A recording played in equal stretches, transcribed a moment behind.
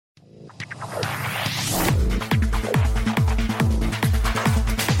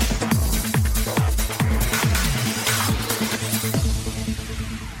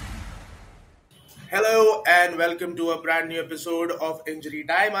and welcome to a brand new episode of Injury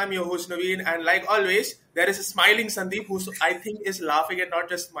Time. I'm your host Naveen, and like always, there is a smiling Sandeep who I think is laughing and not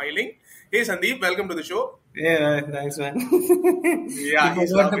just smiling. Hey Sandeep, welcome to the show. Yeah, thanks, man. Yeah, You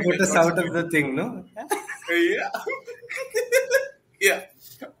he's forgot to laughing put and us not out of smiling. the thing, no? Yeah, yeah.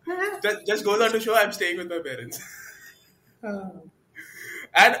 Just goes on to show I'm staying with my parents.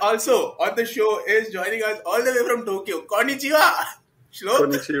 And also on the show is joining us all the way from Tokyo. Konnichiwa, Shlok.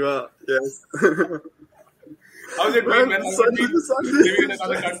 Konnichiwa, yes. How's it been, man? How's it been Sunday. living in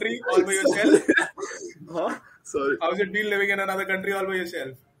another country all by yourself? Huh? Sorry. How's it been living in another country all by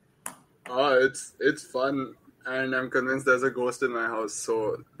yourself? It's fun, and I'm convinced there's a ghost in my house,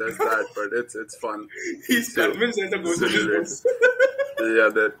 so there's that. But it's fun. He's convinced there's a ghost in his house. Yeah,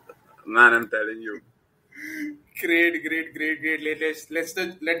 that man, I'm telling you. Great.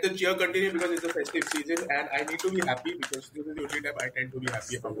 Let the cheer continue because it's a festive season and I need to be happy because this is the only time I tend to be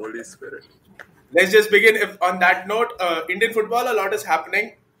happy. The Holy Spirit. Let's just begin. On that note, Indian football, a lot is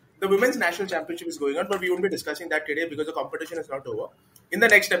happening. The Women's National Championship is going on, but we won't be discussing that today because the competition is not over. In the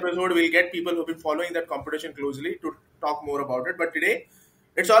next episode, we'll get people who've been following that competition closely to talk more about it. But today,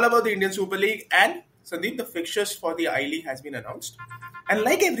 it's all about the Indian Super League and Sandeep, the fixtures for the I-League has been announced. And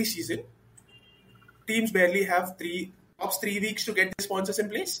like every season, teams barely have 3 weeks to get the sponsors in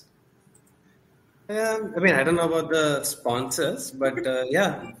place. I mean, I don't know about the sponsors, but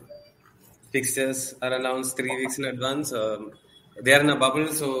fixtures are announced 3 weeks in advance. They are in a bubble,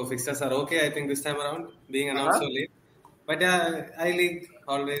 so fixtures are okay, I think, this time around, being announced so late. But I-League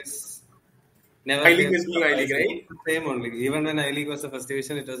always never... I-League is being I-League, right? Same only. Even when I-League was the first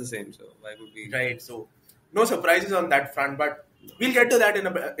division, it was the same. So why would we... Right, so no surprises on that front, but we'll get to that in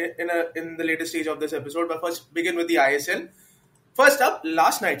the later stage of this episode. But first, begin with the ISL. First up,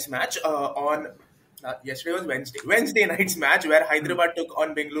 last night's match yesterday was Wednesday. Wednesday night's match where Hyderabad took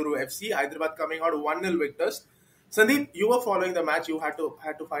on Bengaluru FC. Hyderabad coming out 1-0 victors. Sandeep, you were following the match. You had to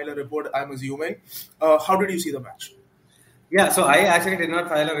file a report, I'm assuming. How did you see the match? Yeah, so I actually did not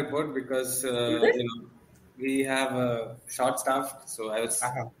file a report because we have a short staff, so I was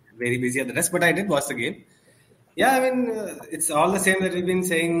very busy at the desk. But I did watch the game. Yeah, I mean, it's all the same that we've been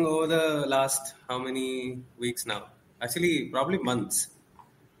saying over the last how many weeks now? Actually, probably months.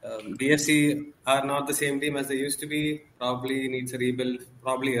 BFC are not the same team as they used to be. Probably needs a rebuild.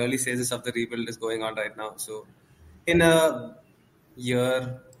 Probably early stages of the rebuild is going on right now. So, in a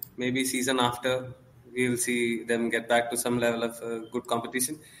year, maybe season after, we will see them get back to some level of good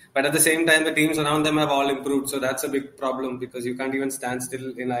competition. But at the same time, the teams around them have all improved. So that's a big problem because you can't even stand still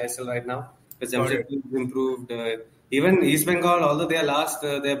in ISL right now. Because Jamshedpur improved. Even East Bengal, although they are last,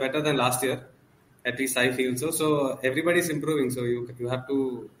 they are better than last year. At least I feel so. So everybody's improving. So you have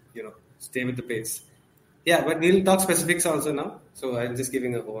to stay with the pace. Yeah, but we'll talk specifics also now. So I'm just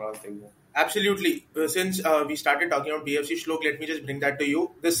giving a overall thing. Absolutely. Since we started talking about BFC, Shlok, let me just bring that to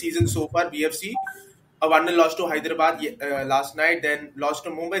you. This season so far, BFC, a 1-0 loss to Hyderabad last night, then lost to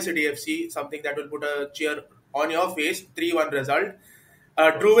Mumbai City FC, something that will put a cheer on your face, 3-1 result.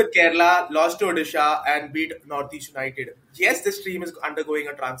 Drew with Kerala, lost to Odisha, and beat Northeast United. Yes, this team is undergoing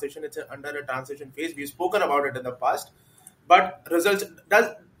a transition. It's under a transition phase. We've spoken about it in the past. But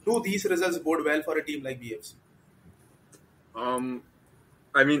do these results bode well for a team like BFC?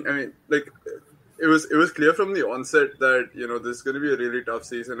 I mean, like it was clear from the onset that this is going to be a really tough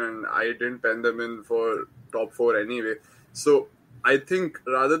season, and I didn't pen them in for top 4 anyway. So I think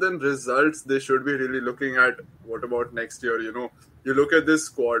rather than results, they should be really looking at what about next year. You look at this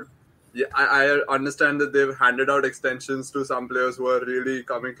squad. Yeah, I understand that they've handed out extensions to some players who are really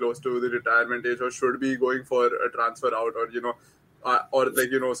coming close to the retirement age or should be going for a transfer out, or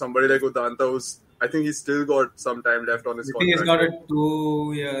somebody like Udanta who's, I think he's still got some time left on his contract. He's got a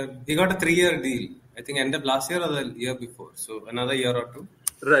 2-year. He got a 3-year deal. I think end of last year or the year before. So another year or 2.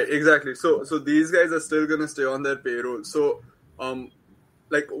 Right, exactly. So these guys are still gonna stay on their payroll. So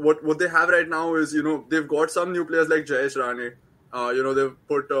what they have right now is they've got some new players like Jayesh Rane. They've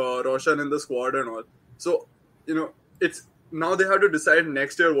put Roshan in the squad and all. So it's now they have to decide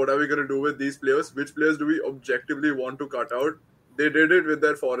next year what are we gonna do with these players? Which players do we objectively want to cut out? They did it with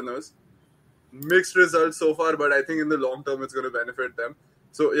their foreigners. Mixed results so far, but I think in the long term it's going to benefit them.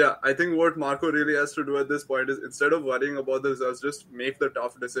 So yeah, I think what Marco really has to do at this point is instead of worrying about the results, just make the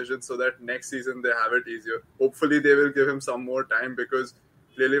tough decisions so that next season they have it easier. Hopefully they will give him some more time because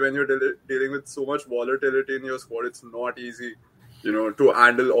clearly when you're dealing with so much volatility in your squad, it's not easy, to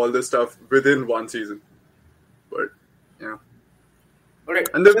handle all this stuff within one season. But yeah. Right.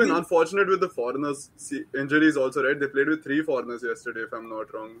 And they've been unfortunate with the foreigners injuries also, right? They played with 3 foreigners yesterday, if I'm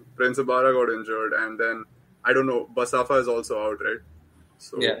not wrong. Prince Ibarra got injured, and then, I don't know, Basafa is also out, right?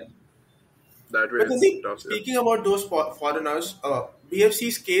 So, yeah. that way But it's tough. Yeah. speaking about those foreigners,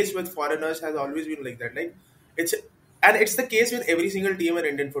 BFC's case with foreigners has always been like that. Like it's and it's the case with every single team in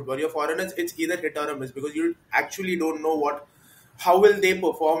Indian football. Your foreigners, it's either hit or a miss because you actually don't know how will they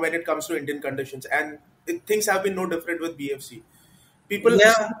perform when it comes to Indian conditions, and things have been no different with BFC. People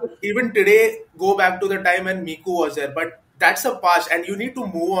Yeah, even today go back to the time when Miku was there, but that's a past, and you need to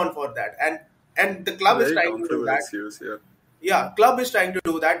move on for that. And the club is Very trying to do comfortable that. excuse. Yeah. Yeah, club is trying to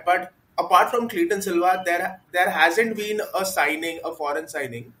do that, but apart from Clayton Silva, there hasn't been a signing, a foreign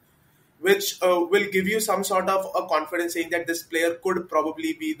signing, which will give you some sort of a confidence saying that this player could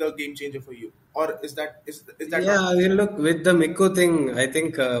probably be the game changer for you. Or is that yeah. not? I mean, look, with the Miku thing, I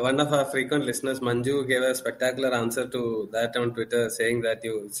think one of our frequent listeners, Manju, gave a spectacular answer to that on Twitter, saying that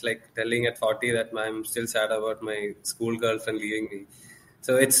it's like telling at 40 that I'm still sad about my school girlfriend leaving me.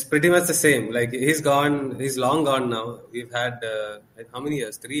 So it's pretty much the same. Like he's gone, he's long gone now. We've had how many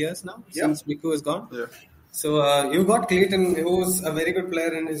years? 3 years now Yeah, since Miku is gone. Yeah. So you got Clayton, who's a very good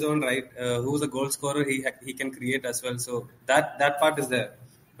player in his own right, who's a goal scorer. He can create as well. So that part is there.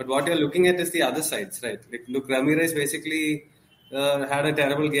 But what you're looking at is the other sides, right? Like, look, Ramirez basically had a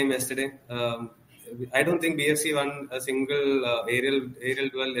terrible game yesterday. I don't think BFC won a single aerial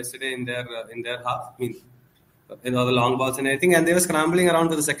duel yesterday in their half. I mean, the long balls and everything, and they were scrambling around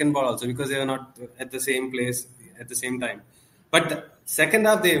for the second ball also because they were not at the same place at the same time. But the second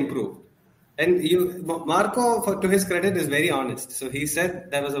half they improved. And Marco, to his credit, is very honest. So he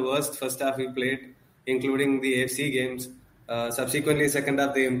said that was the worst first half we played, including the AFC games. Subsequently, second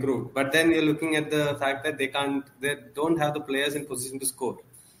half they improved. But then you're looking at the fact that they don't have the players in position to score.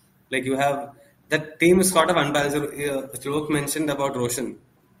 Like you have that team is sort of unbalanced. Shlok mentioned about Roshan.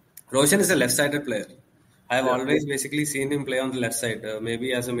 Roshan is a left-sided player. I've always basically seen him play on the left side,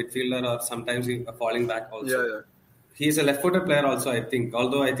 maybe as a midfielder or sometimes falling back also. Yeah. He's a left-footed player also, I think,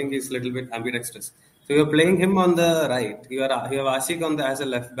 although I think he's a little bit ambidextrous. So you're playing him on the right. You have Ashik as a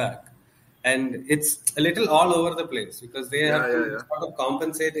left back. And it's a little all over the place because they have to sort of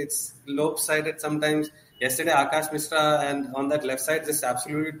compensate. It's lopsided sometimes. Yesterday, Akash Mishra and on that left side just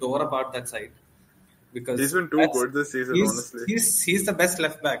absolutely tore apart that side. Because He's been too good this season, honestly. He's the best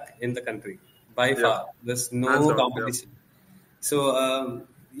left back in the country by far. There's no Hands down, competition. So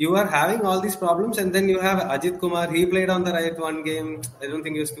you are having all these problems, and then you have Ajit Kumar. He played on the right one game. I don't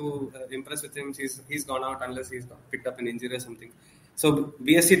think he was too impressed with him. He's gone out unless he's picked up an injury or something. So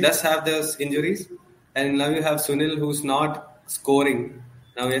BSC does have those injuries, and now you have Sunil who's not scoring.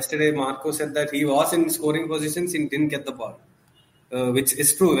 Now yesterday Marco said that he was in scoring positions and didn't get the ball. Which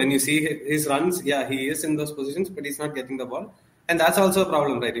is true. When you see his runs, yeah, he is in those positions, but he's not getting the ball. And that's also a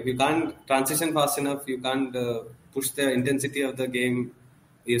problem, right? If you can't transition fast enough, you can't push the intensity of the game,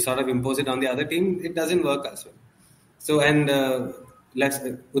 you sort of impose it on the other team, it doesn't work as well. So, and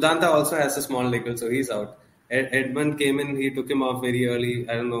Udanta also has a small leg, so he's out. Edmund came in, he took him off very early.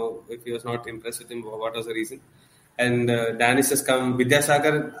 I don't know if he was not impressed with him or what was the reason. And Danish has come.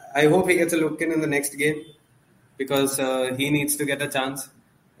 Vidyasagar, I hope he gets a look in the next game, because he needs to get a chance.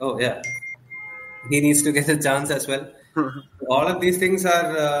 Oh, yeah. He needs to get a chance as well. All of these things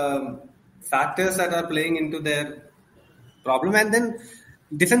are factors that are playing into their problem. And then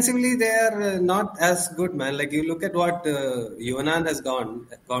defensively, they are not as good, man. Like you look at what Yuvanan has gone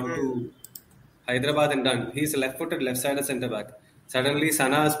to Hyderabad and done. He's a left-footed, left-sided centre-back. Suddenly,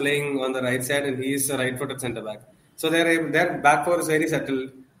 Sana is playing on the right side and he's a right-footed centre-back. So their back four is very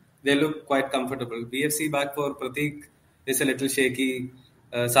settled. They look quite comfortable. BFC back four, Pratik is a little shaky.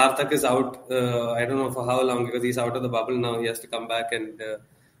 Sarthak is out. I don't know for how long because he's out of the bubble now. He has to come back and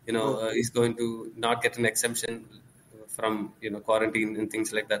he's going to not get an exemption from quarantine and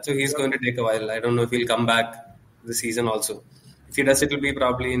things like that. So he's going to take a while. I don't know if he'll come back this season also. If he does, it will be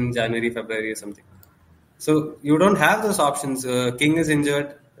probably in January, February or something. So you don't have those options. King is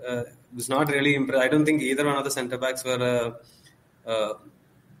injured. Was not really impressed. I don't think either one of the centre backs were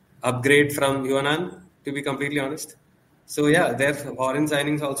upgrade from Yuanan, to be completely honest. So yeah, their foreign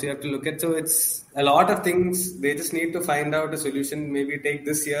signings also you have to look at. So it's a lot of things. They just need to find out a solution. Maybe take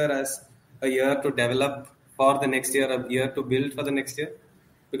this year as a year to develop for the next year, a year to build for the next year.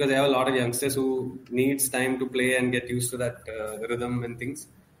 Because they have a lot of youngsters who needs time to play and get used to that rhythm and things.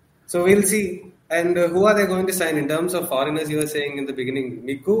 So we'll see. And who are they going to sign in terms of foreigners? You were saying in the beginning,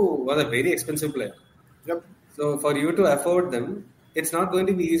 Miku was a very expensive player. Yep. So for you to afford them, it's not going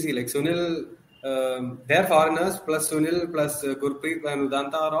to be easy. Like Sunil, their foreigners plus Sunil plus Gurpreet and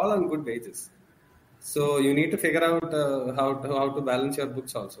Udanta are all on good wages. So you need to figure out how to balance your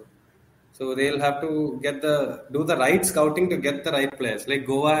books also. So they'll have to do the right scouting to get the right players. Like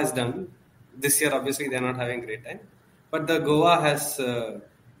Goa has done this year. Obviously, they're not having a great time, but the Goa has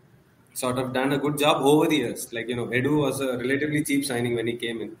sort of done a good job over the years. Like, Edu was a relatively cheap signing when he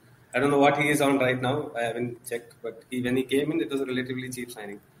came in. I don't know what he is on right now. I haven't checked, but when he came in, it was a relatively cheap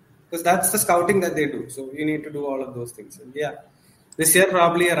signing. Because that's the scouting that they do. So you need to do all of those things. And yeah, this year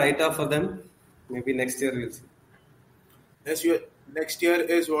probably a write-off for them. Maybe next year we'll see. Next year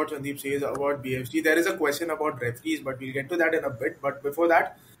is what Sandeep says about BFC. There is a question about referees, but we'll get to that in a bit. But before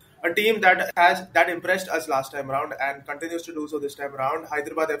that, a team that impressed us last time around and continues to do so this time around,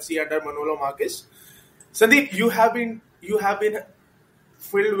 Hyderabad FC under Manolo Marquez. Sandeep, you have been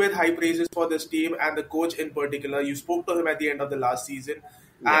filled with high praises for this team and the coach in particular. You spoke to him at the end of the last season,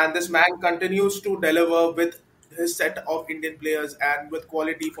 Yeah. and this man continues to deliver with his set of Indian players and with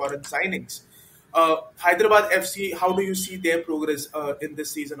quality foreign signings. Hyderabad FC, how do you see their progress in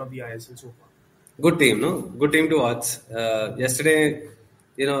this season of the ISL so far? Good team, no? Good team to watch. Yesterday,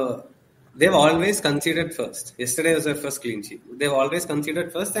 you know, they've always conceded first. Yesterday was their first clean sheet. They've always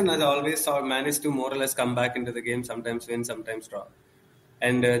conceded first, and as always, managed to more or less come back into the game. Sometimes win, sometimes draw.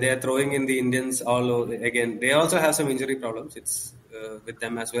 And they are throwing in the Indians all over again. They also have some injury problems. It's with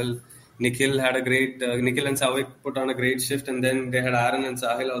them as well. Nikhil and Savik put on a great shift, and then they had Aaron and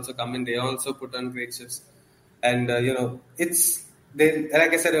Sahil also come in. They also put on great shifts. And it's they,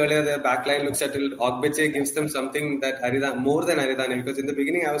 like I said earlier, their backline looks at it. Ogbeche gives them something that Aridane, more than Aridane, because in the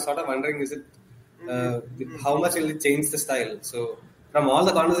beginning I was sort of wondering, is it uh, how much will it change the style? So from all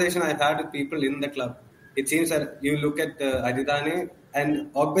the conversation I've had with people in the club, it seems that you look at Aridane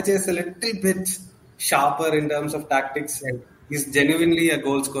and Ogbeche is a little bit sharper in terms of tactics. Right. He's genuinely a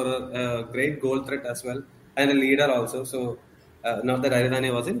goal scorer, a great goal threat as well, and a leader also. So not that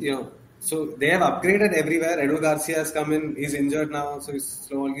Aridane wasn't, So they have upgraded everywhere. Edu Garcia has come in. He's injured now, so he's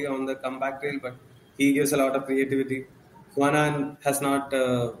slowly on the comeback trail, but he gives a lot of creativity. Juanan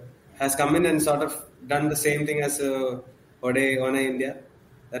has come in and sort of done the same thing as One India.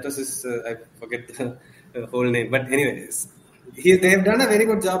 That was his, I forget the whole name. But anyways, they've done a very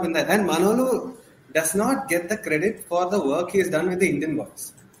good job in that. And Manolo does not get the credit for the work he has done with the Indian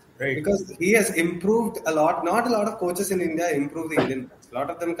boys. Right. Because he has improved a lot. Not a lot of coaches in India improve the Indian boys. A lot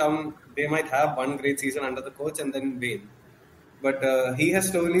of them they might have one great season under the coach and then wane. But he has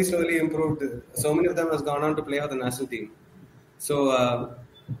slowly improved. So many of them has gone on to play for the national team. So,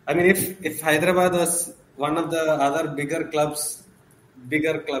 I mean, if Hyderabad was one of the other bigger clubs,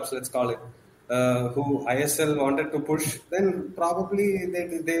 let's call it, who ISL wanted to push, then probably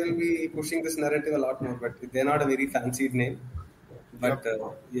they will be pushing this narrative a lot more. But they're not a very fancied name. But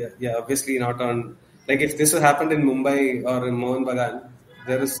obviously not on. Like if this happened in Mumbai or in Mohan Bagan,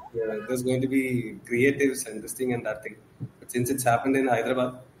 there's going to be creatives and this thing and that thing. But since it's happened in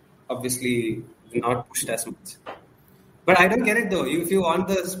Hyderabad, obviously not pushed as much. But I don't get it though. If you want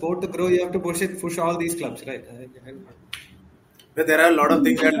the sport to grow, you have to push all these clubs, right? But there are a lot of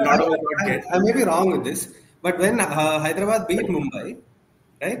things that a lot of us not get. I may be wrong with this, but when Hyderabad beat Mumbai,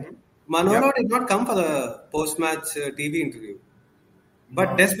 right? Manolo did not come for the post-match TV interview,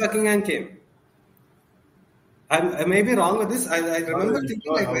 but Des Buckingham came. I may be wrong with this. I remember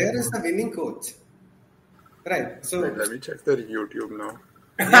thinking, like, where is the winning coach? Right. So Wait, let me check their YouTube now.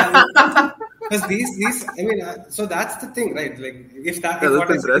 because these, I mean, so that's the thing, right? Like, if that's what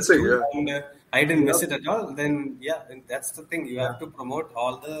I said is interesting, true yeah. and I didn't miss it at all, then and that's the thing. You have to promote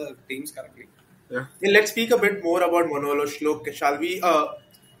all the teams correctly. Yeah. Let's speak a bit more about Manolo Shlok, shall we?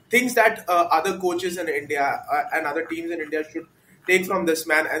 Things that other coaches in India and other teams in India should take from this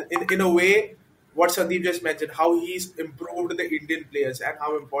man, and in a way, what Sandeep just mentioned, how he's improved the Indian players and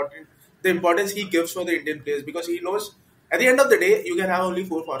how the importance he gives for the Indian players, because he knows at the end of the day, you can have only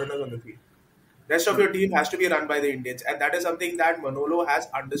 4 foreigners on the field. Rest of your team has to be run by the Indians, and that is something that Manolo has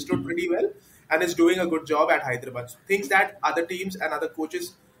understood pretty well and is doing a good job at Hyderabad. Things that other teams and other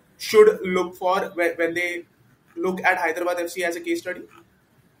coaches should look for when they look at Hyderabad FC as a case study.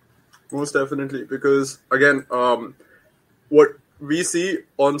 Most definitely, because again, what we see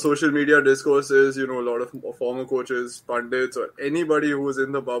on social media discourse is, a lot of former coaches, pundits, or anybody who's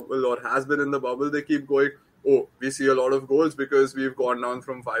in the bubble or has been in the bubble, they keep going, oh, we see a lot of goals because we've gone down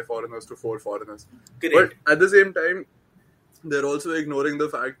from 5 foreigners to 4 foreigners. Correct. But at the same time, they're also ignoring the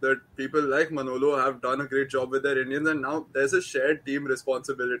fact that people like Manolo have done a great job with their Indians, and now there's a shared team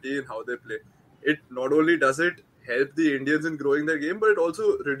responsibility in how they play. It not only does it help the Indians in growing their game, but it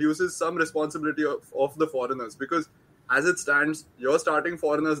also reduces some responsibility of the foreigners, because as it stands, your starting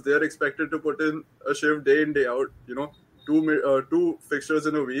foreigners, they're expected to put in a shift day in, day out, two fixtures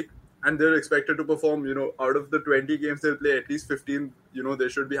in a week, and they're expected to perform, out of the 20 games they'll play, at least 15, they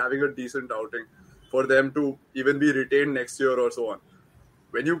should be having a decent outing for them to even be retained next year or so on.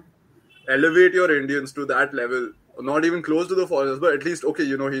 When you elevate your Indians to that level, not even close to the foreigners, but at least, okay,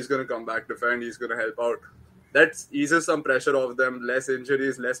 he's going to come back, defend, he's going to help out. That eases some pressure off them, less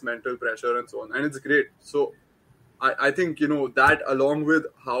injuries, less mental pressure, and so on. And it's great. So I think, that along with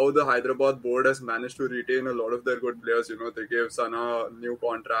how the Hyderabad board has managed to retain a lot of their good players, they gave Sana a new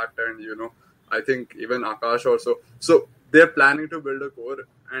contract and, I think even Akash also. So they're planning to build a core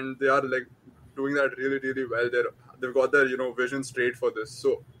and they are like doing that really, really well. They've got their, vision straight for this.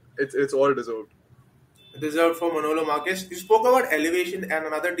 So it's all deserved. Deserved for Manolo Marquez. You spoke about elevation and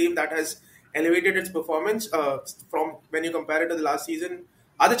another team that has elevated its performance from when you compare it to the last season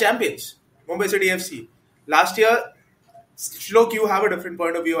are the champions, Mumbai City FC. Last year, Shlok, you have a different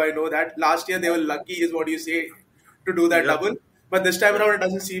point of view. I know that. Last year they were lucky, is what you say, to do that Yeah. double. But this time around, it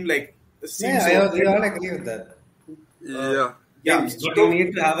doesn't seem like. It seems Yeah, so. we all agree with that. Yeah. Yeah, But you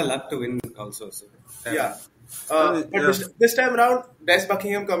need to have a luck to win also. So yeah. But Yeah. this time around, Des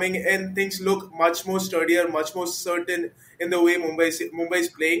Buckingham coming in, things look much more sturdier, much more certain in the way Mumbai is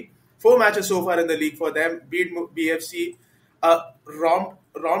playing. 4 matches so far in the league for them. Beat BFC,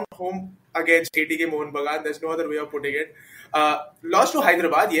 romped home against ATK Mohun Bagan. There's no other way of putting it. Lost to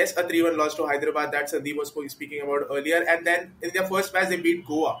Hyderabad, yes, a 3-1 loss to Hyderabad that Sandeep was speaking about earlier. And then in their first match, they beat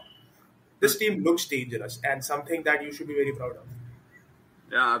Goa. This team looks dangerous and something that you should be very proud of.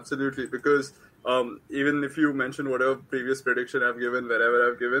 Yeah, absolutely. Because even if you mention whatever previous prediction I've given, wherever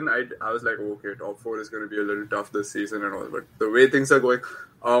I've given, I was like, okay, top 4 is going to be a little tough this season and all. But the way things are going,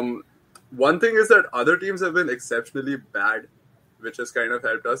 one thing is that other teams have been exceptionally bad, which has kind of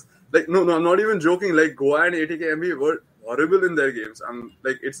helped us. Like, no, I'm not even joking. Like, Goa and ATKMB were horrible in their games.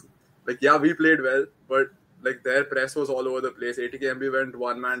 It's like, yeah, we played well, but like their press was all over the place. ATKMB went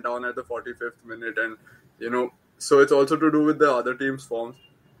one man down at the 45th minute, and so it's also to do with the other team's forms.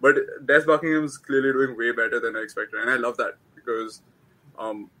 But Des Buckingham's clearly doing way better than I expected, and I love that because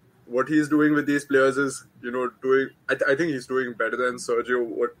what he's doing with these players is doing. I think he's doing better than Sergio.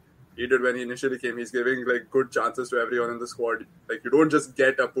 What he did when he initially came, he's giving like good chances to everyone in the squad. Like, you don't just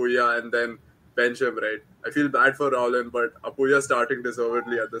get Apuya and then bench him, right? I feel bad for Rowland, but Apuya starting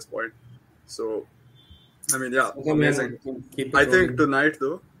deservedly at this point. So, I mean, yeah, Okay, amazing. man, keep it I think rolling. tonight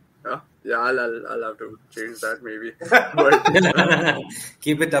though, yeah, I'll have to change that maybe, but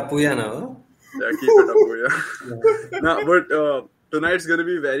Keep it Apuya now. yeah, keep it Apuya. No, but tonight's gonna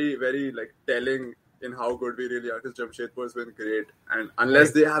be very, very like telling in how good we really are. Because Jamshedpur's been great, and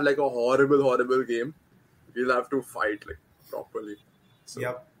unless they have like a horrible game, we'll have to fight like properly. So,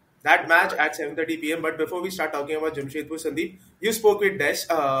 Yep. That match at 7:30 p.m. But before we start talking about Jamshedpur, Sandeep, you spoke with Des,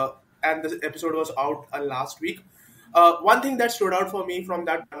 and the episode was out last week. One thing that stood out for me from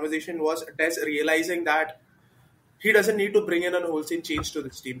that conversation was Des realizing that he doesn't need to bring in a wholesale change to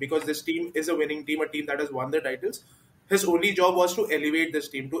this team because this team is a winning team, a team that has won the titles. His only job was to elevate this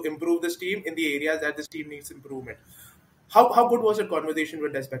team, to improve this team in the areas that this team needs improvement. How good was that conversation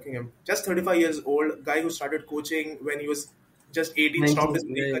with Des Beckingham? Just 35 years old, guy who started coaching when he was just 18, stopped his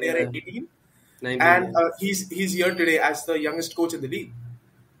 19, playing yeah, career yeah. at 18, 19, and yeah. he's here today as the youngest coach in the league.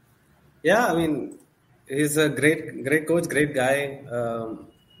 Yeah, I mean, he's a great coach, great guy.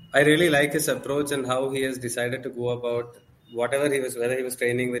 I really like his approach and how he has decided to go about whatever whether he was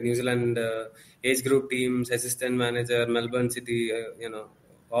training with New Zealand age group teams, assistant manager, Melbourne City,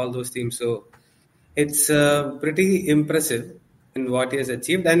 all those teams. So it's pretty impressive in what he has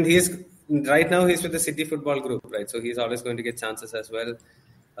achieved, and right now he's with the City Football Group, right? So he's always going to get chances as well.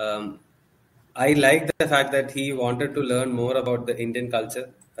 I like the fact that he wanted to learn more about the Indian culture,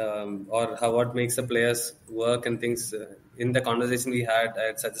 or what makes the players work and things. In the conversation we had, I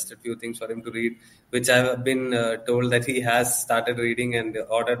had suggested few things for him to read, which I have been told that he has started reading and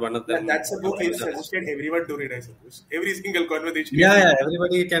ordered one of them. That's a book you suggested everyone to read, I suppose. Every single conversation. Yeah,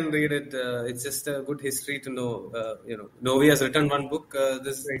 everybody can read it. It's just a good history to know. Novi has written one book. There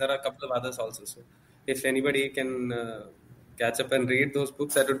are a couple of others also. So if anybody can catch up and read those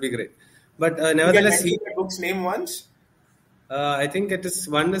books, that would be great. But You can nevertheless, mention the book's name once. I think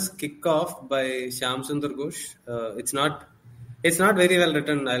one is Kickoff by Shyam Sundar Ghosh. It's not very well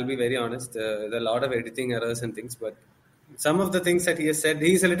written. I'll be very honest. There are a lot of editing errors and things, but some of the things that he has said,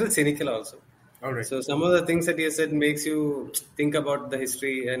 he's a little cynical also. All right. So some of the things that he has said makes you think about the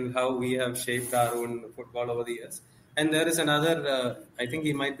history and how we have shaped our own football over the years. And there is another, I think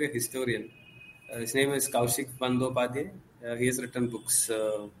he might be a historian. His name is Kaushik Bandyopadhyay. He has written books,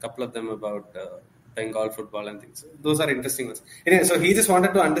 a couple of them about Bengal football and things. Those are interesting ones. Anyway, so he just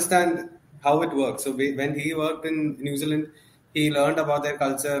wanted to understand how it works. So when he worked in New Zealand, he learned about their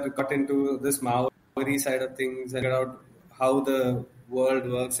culture, got into this Maori side of things, and figured out how the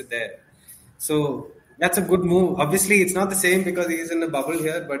world works there. So That's a good move. Obviously, it's not the same because he's in a bubble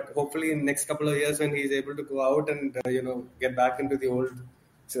here, but hopefully in the next couple of years when he's able to go out and get back into the old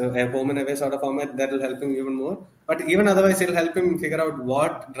home and away sort of format, that will help him even more. But even otherwise, it'll help him figure out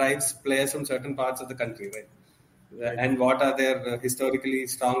what drives players from certain parts of the country, right? And what are their historically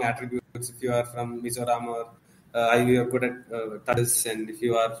strong attributes. If you are from Mizoram or you're good at Tadas, and if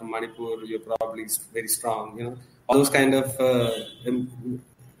you are from Manipur, you're probably very strong. All those kind of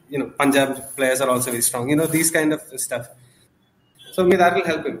Punjab players are also very strong. These kind of stuff. So maybe that will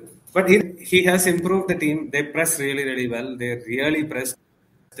help him. But he has improved the team. They press really, really well. They really pressed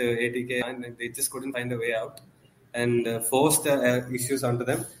ATK and they just couldn't find a way out and forced issues onto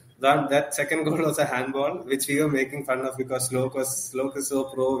them. That second goal was a handball, which we were making fun of because Slok is so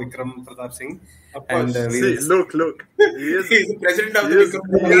pro Vikram Pratap Singh. Of course. And look. He's the president of the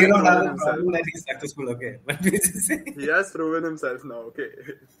Vikram. We don't have a problem that he's successful, okay. But we just say he has proven himself now, okay.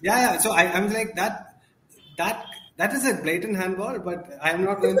 Yeah. So I'm like that is a blatant handball, but I'm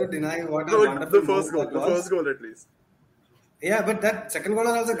not going to deny what a wonderful the first goal at least. Yeah, but that second goal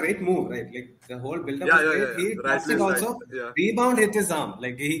was also a great move, right? Like the whole build-up was great. He passed it also. Rebound hit his arm.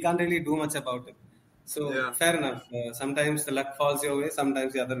 Like he can't really do much about it. So fair enough. Sometimes the luck falls your way,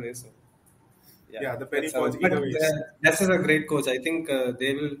 sometimes the other way. So the penny falls either way. This is a great coach. I think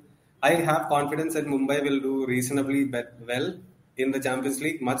they will. I have confidence that Mumbai will do reasonably well in the Champions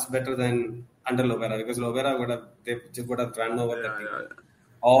League, much better than under Lovera, because Lovera would have run over the team.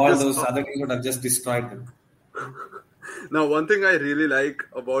 All those other teams would have just destroyed them. Now, one thing I really like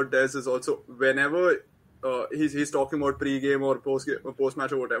about Des is also whenever he's talking about pre-game or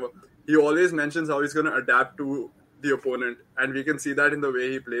post-match or whatever, he always mentions how he's going to adapt to the opponent, and we can see that in the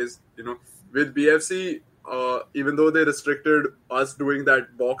way he plays. With BFC, even though they restricted us doing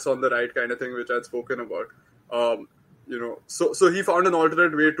that box on the right kind of thing, which I'd spoken about, so he found an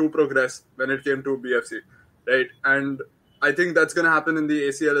alternate way to progress when it came to BFC, right? And I think that's going to happen in the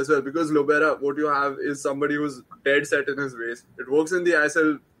ACL as well, because Lobera, what you have is somebody who's dead set in his ways. It works in the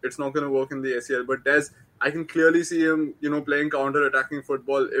ISL, it's not going to work in the ACL. But Des, I can clearly see him, playing counter-attacking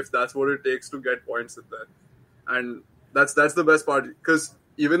football if that's what it takes to get points in there. And that's the best part, because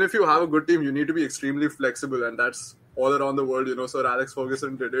even if you have a good team, you need to be extremely flexible, and that's all around the world. Sir Alex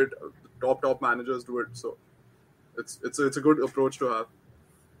Ferguson did it. Top managers do it. So it's a good approach to have.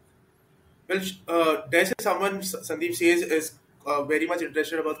 Well, Des is someone Sandeep says is very much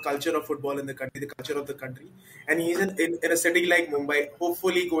interested about culture of football in the country, the culture of the country, and he's in a city like Mumbai.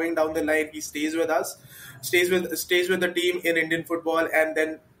 Hopefully, going down the line, he stays with us, stays with the team in Indian football, and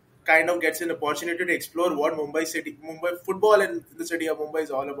then kind of gets an opportunity to explore what Mumbai football and the city of Mumbai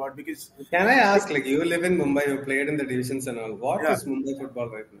is all about. Because can I ask, you live in Mumbai, you played in the divisions and all. What is Mumbai football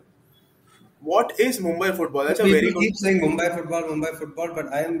right now? What is Mumbai football? That's People a very good... keep saying Mumbai football,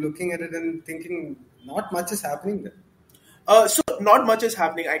 but I am looking at it and thinking not much is happening there. So not much is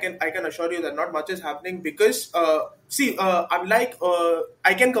happening. I can assure you that not much is happening because unlike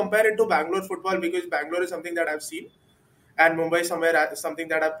I can compare it to Bangalore football because Bangalore is something that I've seen, and Mumbai something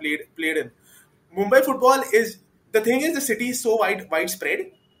that I've played in. Mumbai football is the thing is the city is so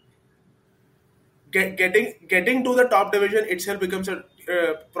widespread. Getting to the top division itself becomes a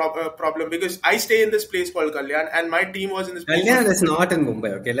problem because I stay in this place called Kalyan and my team was in this place. Kalyan is not in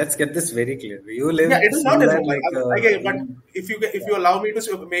Mumbai. Okay, let's get this very clear. You live. Yeah, it is not in Mumbai. But if you allow me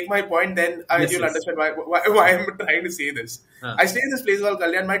to make my point, then you'll understand why I'm trying to say this. I stay in this place called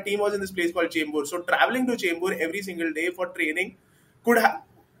Kalyan. My team was in this place called Chembur. So traveling to Chembur every single day for training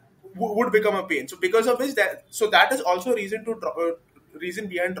would become a pain. So because of which that is also reason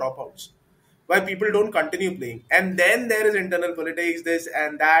behind dropouts. Why people don't continue playing, and then there is internal politics, this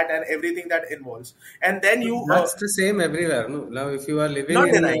and that, and everything that involves. And then that's the same everywhere. No, now if you are living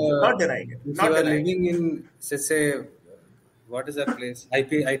not denying it. If you are living in, say, what is that place,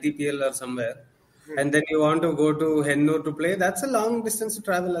 ITPL or somewhere, and then you want to go to Hennur to play, that's a long distance to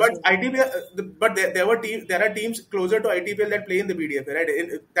travel. But ITPL, but there are teams closer to ITPL that play in the BDF,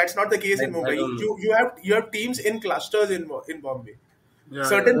 right? That's not the case in Mumbai. You have teams in clusters in Bombay.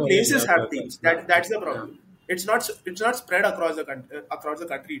 Certain places have teams. That's the problem. It's not spread across the country,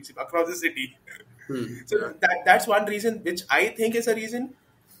 across the city. So that's one reason, which I think is a reason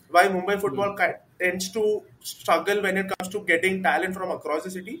why Mumbai football tends to struggle when it comes to getting talent from across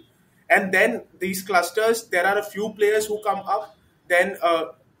the city. And then these clusters, there are a few players who come up. Then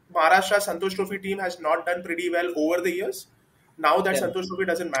Maharashtra Santosh Trophy team has not done pretty well over the years. Now that Santosh Trophy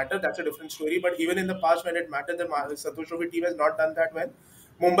doesn't matter, that's a different story. But even in the past, when it mattered, the Santosh Trophy team has not done that well.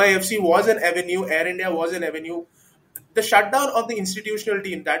 Mumbai FC was an avenue. Air India was an avenue. the shutdown of the institutional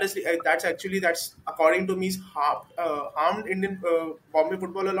team, that's according to me is harmed Indian Bombay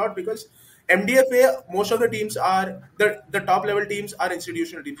football a lot, because MDFA, most of the teams are the top level teams are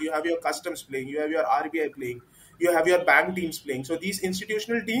institutional teams. You have your customs playing, you have your RBI playing, you have your bank teams playing. So these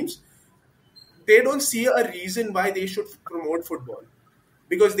institutional teams, they don't see a reason why they should promote football,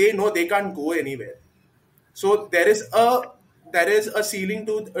 because they know they can't go anywhere. So there is a ceiling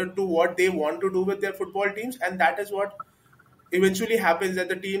to what they want to do with their football teams, and that is what eventually happens, that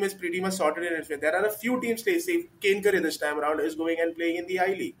the team is pretty much sorted in its way. There are a few teams, say Kenkare this time around is going and playing in the I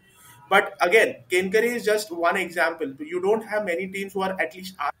League. But again, Kenkare is just one example. You don't have many teams who are at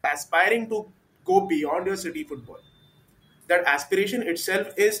least aspiring to go beyond your city football. That aspiration itself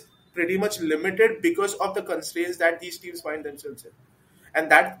is pretty much limited because of the constraints that these teams find themselves in. And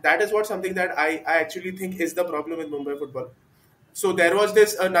that is what something that I actually think is the problem with Mumbai football. So there was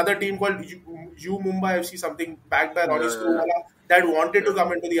this another team called U Mumbai FC, something backed by Ronnie Screwvala, that wanted to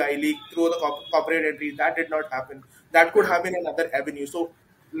come into the I League through the corporate entry. That did not happen. That could have been another avenue. So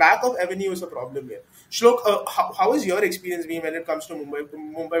lack of avenue is a problem here. Shlok, how is your experience been when it comes to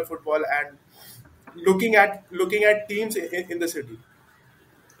Mumbai football and looking at teams in the city?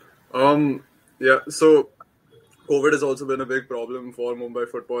 Yeah, so COVID has also been a big problem for Mumbai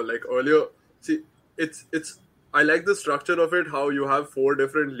football. Like earlier, see, it's I like the structure of it, how you have 4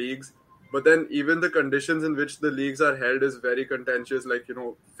 different leagues, but then even the conditions in which the leagues are held is very contentious, like,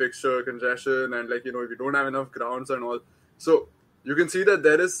 fixture congestion, and, like, if you don't have enough grounds and all. So you can see that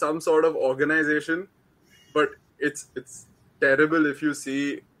there is some sort of organization, but it's terrible if you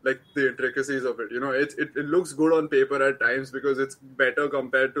see, like, the intricacies of it. It looks good on paper at times because it's better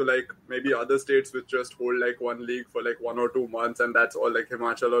compared to, like, maybe other states which just hold, like, one league for, like, 1 or 2 months, and that's all, like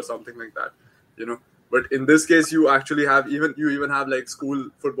Himachal or something like that. But in this case, you actually have even have, like, school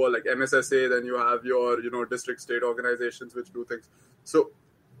football, like MSSA. Then you have your district state organizations which do things. So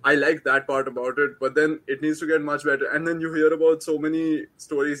I like that part about it, but then it needs to get much better. And then you hear about so many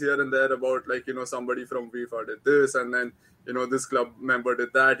stories here and there about, like, somebody from FIFA did this, and then this club member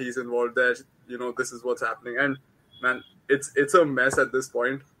did that. He's involved there. This is what's happening, and man, it's a mess at this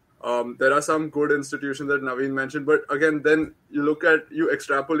point. There are some good institutions that Naveen mentioned, but again, then you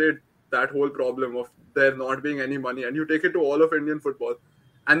extrapolate that whole problem of there not being any money, and you take it to all of Indian football.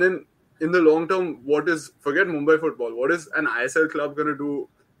 And then in the long term, forget Mumbai football, what is an ISL club going to do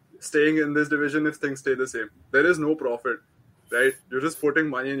staying in this division if things stay the same? There is no profit, right? You're just putting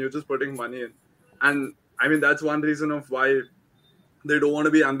money in. And I mean, that's one reason of why they don't want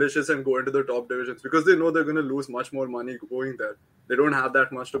to be ambitious and go into the top divisions, because they know they're going to lose much more money going there. They don't have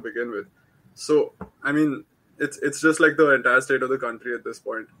that much to begin with. So, I mean, it's just like the entire state of the country at this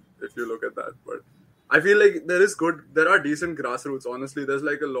point, if you look at that. But I feel like there are decent grassroots. Honestly, there's,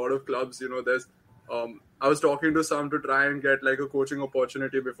 like, a lot of clubs. There's I was talking to some to try and get, like, a coaching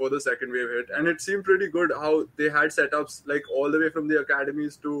opportunity before the second wave hit, and it seemed pretty good how they had setups, like, all the way from the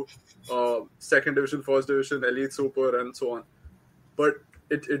academies to second division, first division, elite, super, and so on. But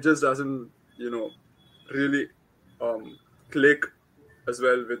it just doesn't really click as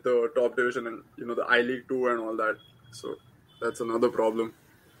well with the top division and the I League 2 and all that. So that's another problem.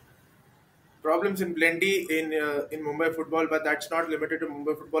 Problems in plenty in Mumbai football, but that's not limited to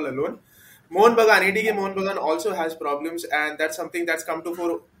Mumbai football alone. Mohun Bagan, ATK Mohun Bagan also has problems, and that's something that's come to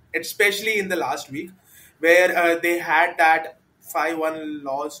fore, especially in the last week, where they had that 5-1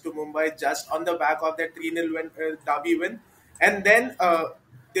 loss to Mumbai just on the back of that 3-0 derby win, and then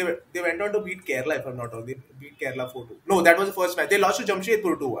they went on to beat Kerala, if I'm not wrong. They beat Kerala 4-2. No, that was the first match. They lost to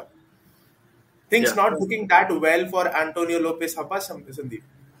Jamshedpur 2-1. Things not looking that well for Antonio Lopez Habba, Sandeep.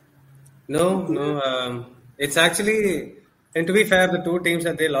 No. It's actually, and to be fair, the 2 teams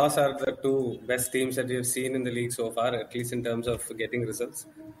that they lost are the 2 best teams that we have seen in the league so far, at least in terms of getting results.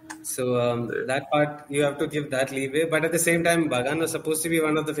 So that part, you have to give that leeway. But at the same time, Bagan was supposed to be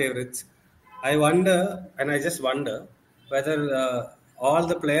one of the favorites. I just wonder whether all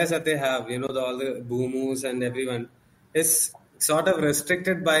the players that they have, all the Boomus and everyone, is sort of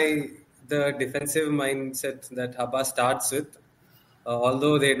restricted by the defensive mindset that Habba starts with.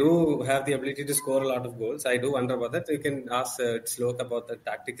 Although they do have the ability to score a lot of goals, I do wonder about that. You can ask Slok about the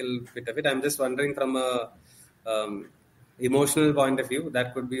tactical bit of it. I'm just wondering from a emotional point of view,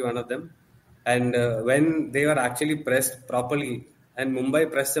 that could be one of them. And when they are actually pressed properly, and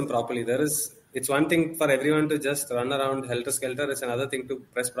Mumbai pressed them properly, it's one thing for everyone to just run around helter-skelter. It's another thing to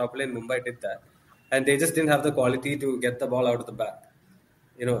press properly, and Mumbai did that. And they just didn't have the quality to get the ball out of the back.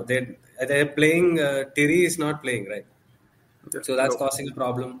 They're playing, Tiri is not playing, right? So that's causing a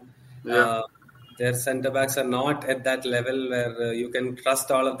problem. Yeah. Their centre-backs are not at that level where you can trust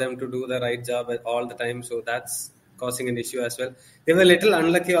all of them to do the right job all the time. So that's causing an issue as well. They were a little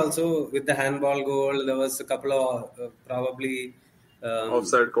unlucky also with the handball goal. There was a couple of probably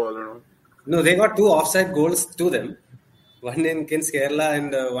offside call or not. No, they got 2 offside goals to them. One against Kerala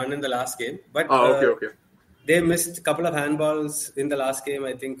and one in the last game. But Okay. they missed a couple of handballs in the last game.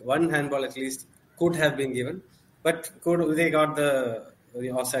 I think one handball at least could have been given. But they got the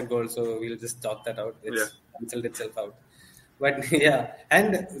offside goal, so we'll just talk that out. It's cancelled itself out. But yeah,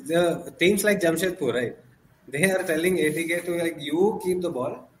 and the teams like Jamshedpur, right? They are telling ATK to you keep the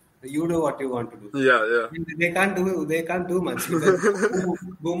ball, you do what you want to do. Yeah. And they can't do much because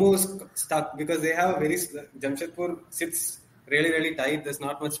Bumu is stuck because they have Jamshedpur sits really tight. There's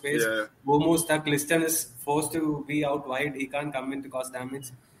not much space. Yeah. Bumu is stuck. Liston is forced to be out wide. He can't come in to cause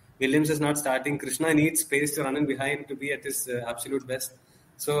damage. Williams is not starting. Krishna needs space to run in behind to be at his absolute best.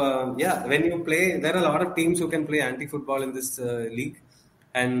 So when you play, there are a lot of teams who can play anti-football in this league,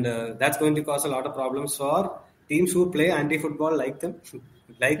 and that's going to cause a lot of problems for teams who play anti-football like them,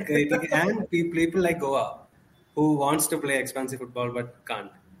 like and people like Goa, who wants to play expansive football but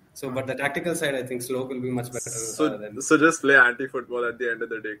can't. So, but the tactical side, I think Sloke will be much better. So just play anti-football at the end of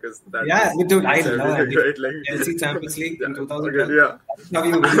the day, because that dude, I love it. Right? Like, LC Champions League in 2012. Okay, yeah. How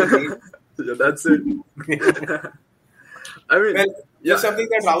you win the league. Yeah, that's it. I mean, Just something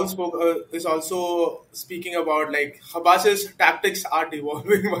that Rahul spoke is also speaking about, like, Habas's tactics are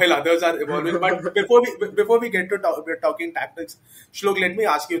devolving while others are evolving. But before we get to we're talking tactics, Shlok, let me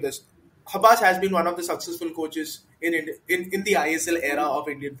ask you this. Habas has been one of the successful coaches in the ISL era of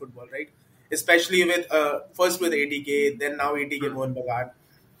Indian football, right? Especially with first with ATK, then now ATK Mohan Bagan.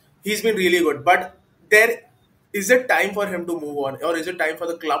 He's been really good, but is it time for him to move on, or is it time for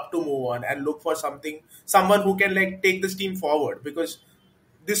the club to move on and look for someone who can like take this team forward? Because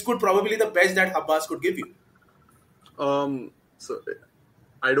this could probably be the best that Habas could give you. So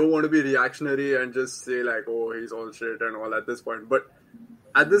I don't want to be reactionary and just say like, oh, he's all shit and all at this point, but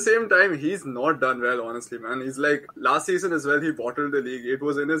at the same time, he's not done well, honestly, man. He's like, last season as well, he bottled the league. It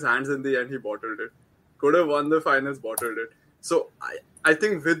was in his hands in the end, he bottled it. Could have won the finals, bottled it. So I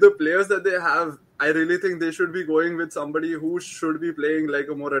think with the players that they have, I really think they should be going with somebody who should be playing like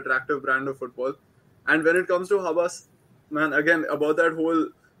a more attractive brand of football. And when it comes to Habas, man, again, about that whole,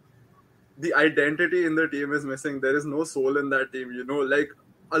 the identity in the team is missing. There is no soul in that team, you know, like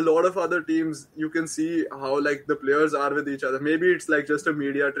a lot of other teams, you can see how like the players are with each other. Maybe it's like just a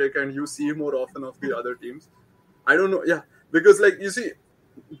media trick and you see more often of the other teams. I don't know. Yeah. Because like you see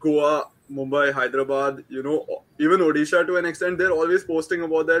Goa, Mumbai, Hyderabad, you know, even Odisha to an extent, they're always posting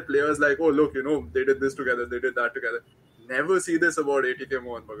about their players like, oh, look, you know, they did this together, they did that together. Never see this about ATK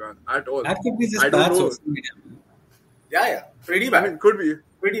Mohan Bagan at all. That could be just bad bad social media. Yeah. Pretty bad. I mean, could be.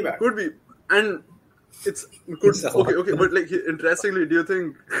 Pretty bad. Could be. And it's good. Okay. But like, interestingly, do you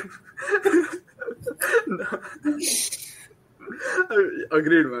think...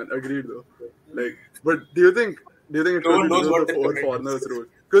 Agreed, man. Agreed, though. Like, but do you think it No one knows what the the four difference foreigners rule?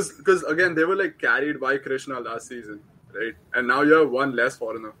 Because again, they were like carried by Krishna last season, right? And now you have one less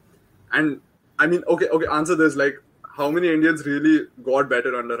foreigner. And I mean, okay, answer this. Like, how many Indians really got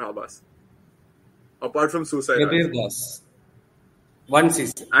better under Habas? Apart from Suicide. Kabir Das. One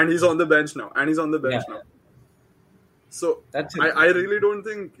season. And he's on the bench now. Now. So that's it. I really don't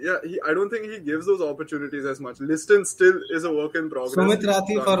think, I don't think he gives those opportunities as much. Liston still is a work in progress. Sumit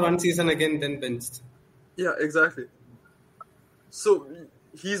Rathi for one season again, then benched. Yeah, exactly. So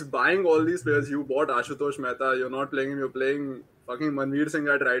he's buying all these players. You bought Ashutosh Mehta. You're not playing him. You're playing fucking Manveer Singh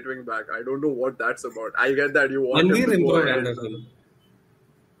at right wing back. I don't know what that's about. I get that you want Manveer him to go improved ahead. under him.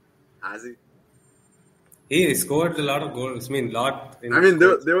 Has he? He scored a lot of goals. I mean,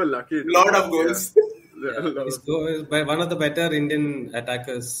 they were lucky. Lot of goals. Yeah. He scored by one of the better Indian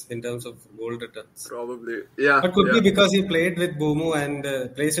attackers in terms of goal returns. Probably, yeah. But could be because he played with Bumu and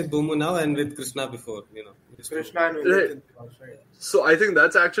plays with Bumu now and with Krishna before, you know. Krishna and Right. So I think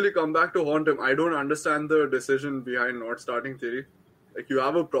that's actually come back to haunt him. I don't understand the decision behind not starting Thierry. Like, you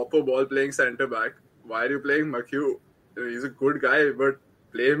have a proper ball playing centre back. Why are you playing McHugh? He's a good guy, but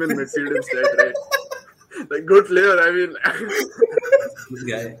play him in midfield instead, right? Like, good player, I mean. This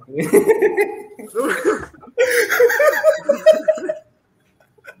guy.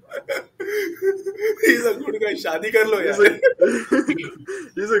 He's a good guy. Shadi kar lo,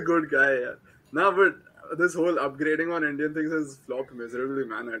 He's a good guy, yeah. Nah, but this whole upgrading on Indian things has flopped miserably,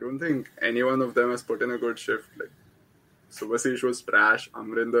 man. I don't think any one of them has put in a good shift. Like, Subhasish was trash.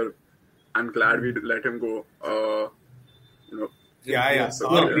 Amrinder, I'm glad we let him go. You know. Yeah. No.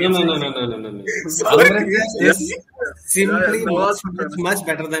 Sorry. Amrinder is simply Nawaz- much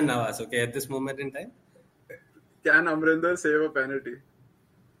better than Nawaz, okay, at this moment in time. Can Amrinder save a penalty?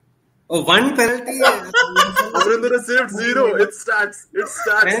 Oh, one penalty. Amrinder received 0. It's stats.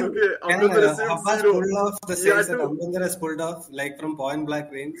 Can, Okay. can Amrinder received Abbas 0. pulled off the He had saves that to. Amrinder has pulled off, like from point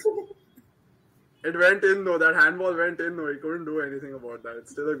blank range? It went in though. That handball went in though. He couldn't do anything about that.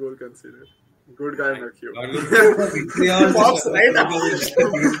 It's still a goal conceded. Good guy, Nakio. Box right up.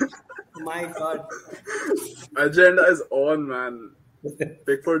 My God. Agenda is on, man.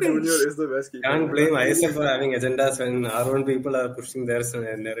 Pickford Jr. is the best keeper. Can't blame ISL for having agendas when our own people are pushing their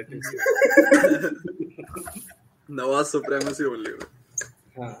narratives. Nawaz supremacy only.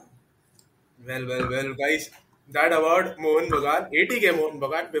 Well, guys. That about Mohan Bagan. 80k Mohan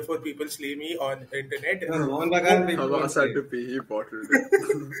Bagan before people slay me on internet. No, Mohan Bagan people Nawaz had to pee. He bottled it.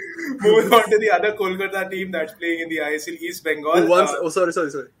 Moving on to the other Kolkata team that's playing in the ISL, East Bengal. Sorry.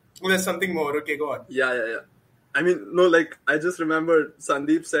 There's something more. Okay, go on. Yeah. I mean, no, like, I just remembered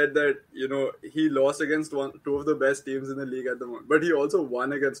Sandeep said that, he lost against two of the best teams in the league at the moment. But he also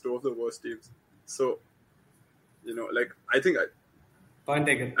won against two of the worst teams. So, I think Point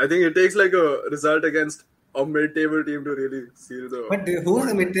taken. I think it takes, like, a result against a mid-table team to really seal the... But who's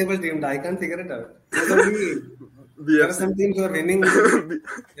the mid-table team? I can't figure it out. There are some teams who are winning,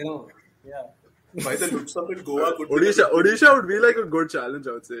 yeah. By the looks of it, Goa could Odisha would be, like, a good challenge,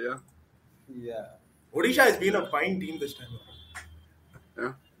 I would say, yeah. Yeah. Odisha has been a fine team this time.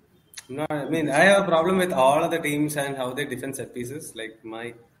 Yeah. No, I mean, I have a problem with all of the teams and how they defend set pieces. Like,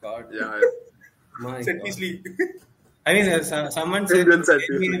 my God. Yeah. My Set God. piece league. I mean, someone said Indian set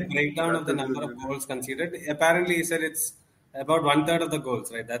gave me a piece. breakdown of the number of goals conceded. Apparently, he said it's about 1/3 of the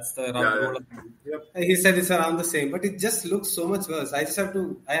goals, right? That's the round goal. Yep. He said it's around the same, but it just looks so much worse. I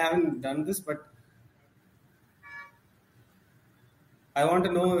haven't done this, but I want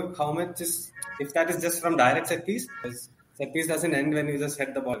to know how much if that is just from direct set piece. Because set piece doesn't end when you just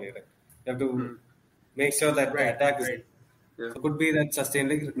head the ball away, right? You have to make sure that the attack is. Yeah. So could be that sustained.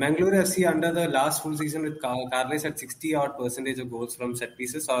 Like Mangalore FC under the last full season with Carles had 60% of goals from set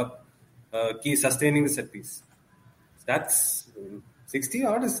pieces or key sustaining the set piece. That's 60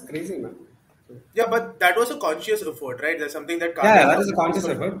 odd is crazy, man. Yeah, but that was a conscious effort, right? There's something that that is a conscious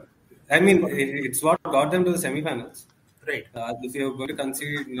effort. I mean, it's what got them to the semi-finals. Right. If you're going to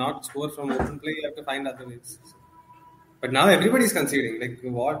concede, not score from open play, you have to find other ways. But now everybody's conceding. Like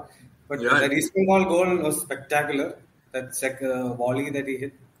what? But the East Bengal goal was spectacular. That's like a volley that he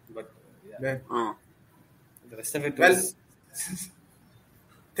hit. But the rest of it was...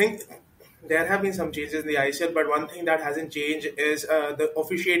 think there have been some changes in the ISL, but one thing that hasn't changed is the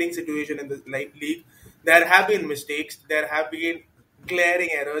officiating situation in the league. There have been mistakes. There have been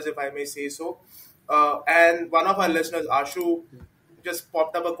glaring errors, if I may say so. And one of our listeners, Ashu, just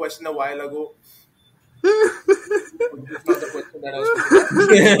popped up a question a while ago. It's not the question that I was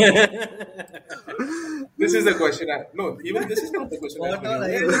looking at. This is the question. Even this is not the question. I'm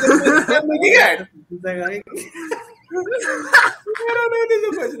looking at. I don't know. This is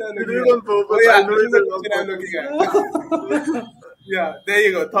the question I'm looking at. Yeah, there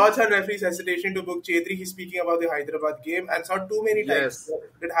you go. Thoughts on referee's hesitation to book Chetri. He's speaking about the Hyderabad game and saw too many times. Yes.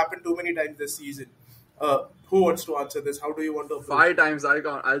 It happened too many times this season. Who wants to answer this? How do you want to approach 5 times I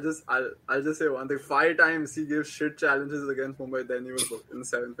can't. I'll just say one thing. 5 times he gives shit challenges against Mumbai, then he was booked in the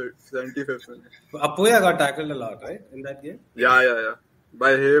 75th minute. Apuya got tackled a lot, right? In that game? Yeah.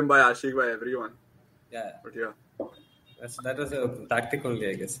 By him, by Ashik, by everyone. Yeah. But yeah. That was a tactic only,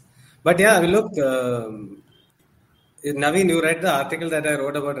 I guess. But yeah, look, Naveen, you read the article that I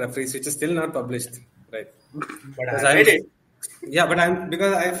wrote about referees, which is still not published, right? But I read it. Yeah, but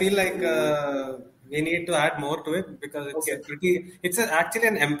because I feel like we need to add more to it because it's actually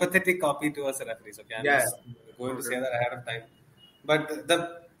an empathetic copy to us referees. Okay, I'm just going to say that ahead of time. But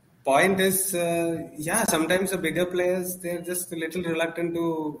the point is, sometimes the bigger players, they're just a little reluctant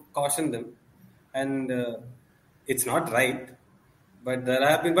to caution them, and it's not right. But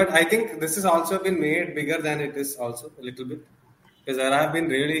I think this has also been made bigger than it is also a little bit, because there have been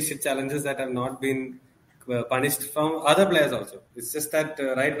really shit challenges that have not been punished from other players also. It's just that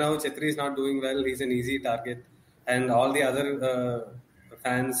right now Chetri is not doing well. He's an easy target, and all the other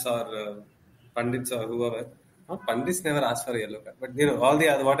fans or pundits or whoever. Not pundits never ask for a yellow card, but all the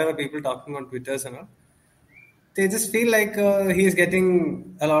other whatever people talking on Twitters and all, they just feel like he is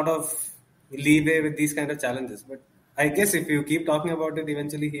getting a lot of leeway with these kind of challenges. But I guess if you keep talking about it,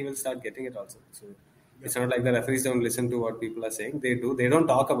 eventually he will start getting it also. So it's not like the referees don't listen to what people are saying. They do. They don't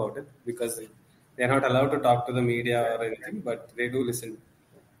talk about it because they're not allowed to talk to the media or anything, but they do listen.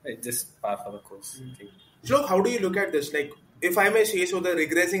 It's just par for the course. Shlok, how do you look at this? Like, if I may say so, the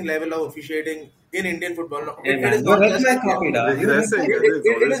regressing level of officiating in Indian football. It is not just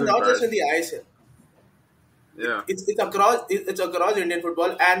in the ISL. Yeah. It's across Indian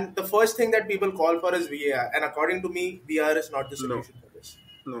football, and the first thing that people call for is VAR. And according to me, VAR is not the No. solution for this.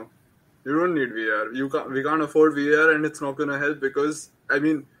 No. You don't need VR. We can't afford VR, and it's not gonna help because I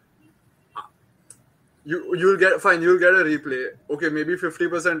mean you'll get a replay. Okay, maybe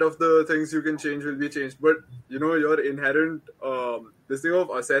 50% of the things you can change will be changed, but your inherent this thing of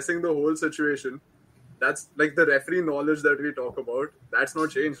assessing the whole situation, that's like the referee knowledge that we talk about, that's not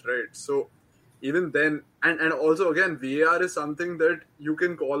changed, right? So even then, and also again, VAR is something that you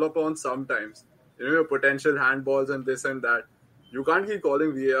can call upon sometimes, your potential handballs and this and that. You can't keep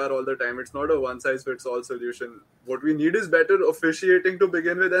calling VAR all the time. It's not a one size fits all solution. What we need is better officiating to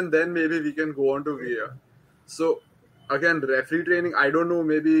begin with, and then maybe we can go on to VAR. So again, referee training, I don't know,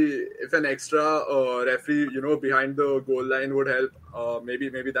 maybe if an extra referee, behind the goal line would help. Maybe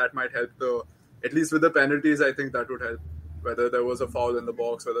that might help, at least with the penalties. I think that would help, whether there was a foul in the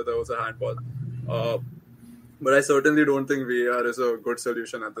box, whether there was a handball. But I certainly don't think VAR is a good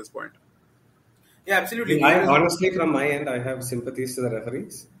solution at this point. Yeah, absolutely. I honestly, from my end, I have sympathies to the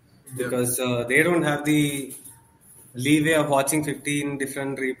referees because they don't have the leeway of watching 15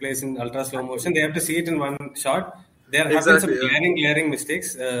 different replays in ultra slow motion. They have to see it in one shot. There have been some glaring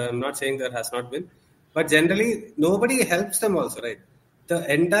mistakes. I'm not saying there has not been, but generally nobody helps them also, right?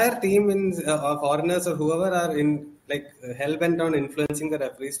 The entire team of foreigners or whoever are in hell bent on influencing the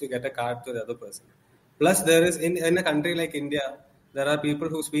referees to get a card to the other person. Plus, there is in a country like India, there are people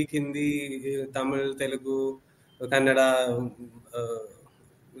who speak Hindi, Tamil, Telugu, Kannada,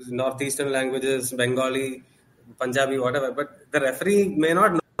 northeastern languages, Bengali, Punjabi, whatever. But the referee may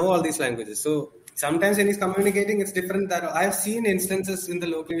not know all these languages. So sometimes when he's communicating, it's different. That I've seen instances in the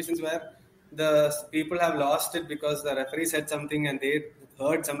local divisions where the people have lost it because the referee said something and they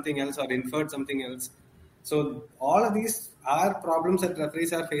heard something else or inferred something else. So all of these are problems that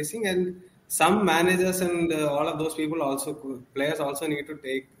referees are facing, and some managers and all of those people players also need to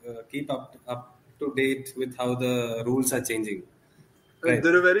keep up to date with how the rules are changing. Right.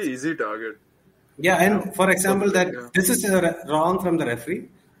 They're a very easy target. Yeah, and for example, this is wrong from the referee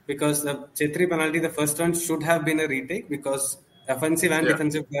because the Chetri penalty, the first one should have been a retake because offensive and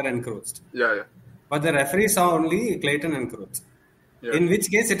defensive were encroached. Yeah. But the referee saw only Clayton encroached. Yeah. In which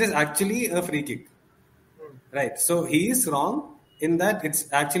case, it is actually a free kick. Right. So he is wrong in that it's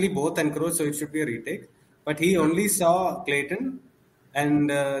actually both encroached, so it should be a retake. But he only saw Clayton, and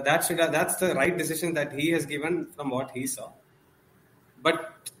that's the right decision that he has given from what he saw.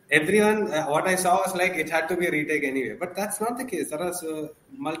 But everyone, what I saw was like it had to be a retake anyway. But that's not the case. There are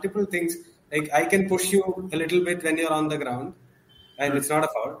multiple things. Like I can push you a little bit when you're on the ground, and it's not a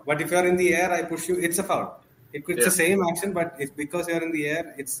foul. But if you're in the air, I push you, it's a foul. It's the same action, but it's because you're in the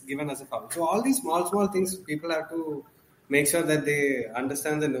air, it's given as a foul. So all these small things, people have to make sure that they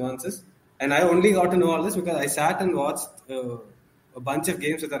understand the nuances. And I only got to know all this because I sat and watched a bunch of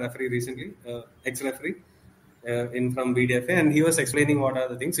games with a referee recently, ex-referee from BDFA, and he was explaining what are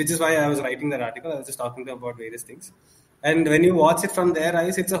the things, which is why I was writing that article. I was just talking to him about various things. And when you watch it from their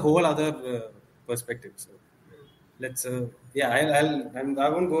eyes, it's a whole other perspective. So let's I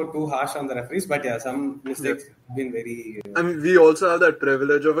won't go too harsh on the referees, but some mistakes have been very I mean, we also have that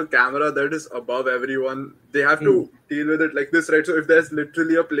privilege of a camera that is above everyone. They have to deal with it like this, right? So if there's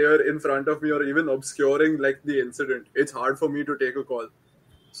literally a player in front of me or even obscuring the incident, it's hard for me to take a call.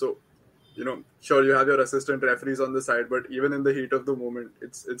 So sure, you have your assistant referees on the side, but even in the heat of the moment,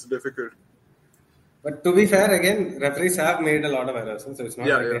 it's difficult. But to be fair, again, referees have made a lot of errors, so it's not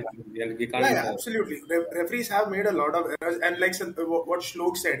we can't. Absolutely. Referees have made a lot of errors, and like what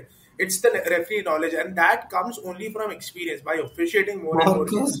Shlok said, it's the referee knowledge, and that comes only from experience by officiating more and more.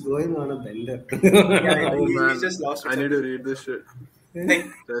 Marco's going on a bender. He just lost. I need to read this shit.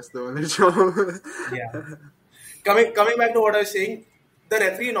 That's the only job. Coming back to what I was saying, the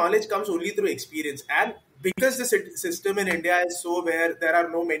referee knowledge comes only through experience, and because the system in India is so where there are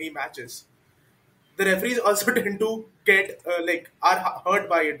no many matches, the referees also tend to get are hurt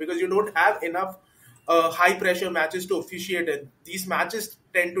by it because you don't have enough high pressure matches to officiate in. These matches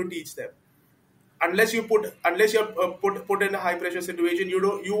tend to teach them. Unless you're put in a high pressure situation,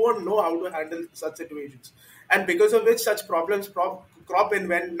 you won't know how to handle such situations, and because of which such problems crop in.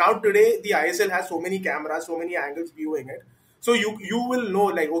 When now today the ISL has so many cameras, so many angles viewing it, so you will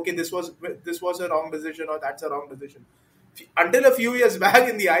know okay, this was a wrong decision or that's a wrong decision. Until a few years back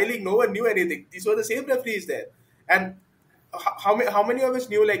in the I League, no one knew anything. These were the same referees there, and how many of us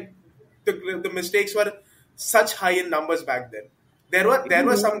knew the mistakes were such high in numbers back then? There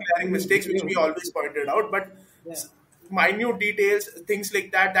were some glaring mistakes which we always pointed out, but minute details, things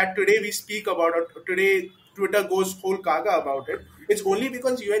like that today we speak about, or today Twitter goes whole gaga about it. It's only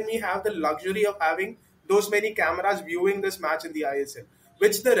because you and me have the luxury of having those many cameras viewing this match in the ISL,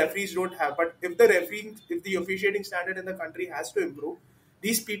 which the referees don't have. But if the officiating standard in the country has to improve,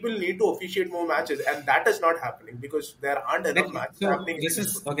 these people need to officiate more matches, and that is not happening because there aren't enough Exactly. matches So happening in this Indian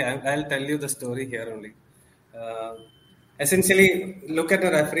is football. okay. I'll tell you the story here only. Uh, Essentially, look at a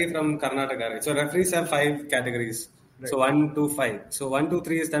referee from Karnataka. Right? So referees have 5 categories. Right. So 1, 2, 5. So 1, 2,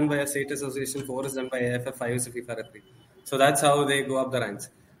 3 is done by a state association. 4 is done by AFF. 5 is a FIFA referee. So that's how they go up the ranks.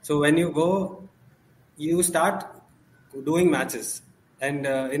 So when you go, you start doing matches, and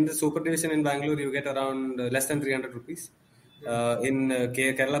in the super division in Bangalore, you get around less than 300 rupees. In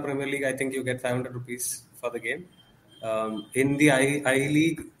Kerala Premier League, I think you get 500 rupees for the game. In the I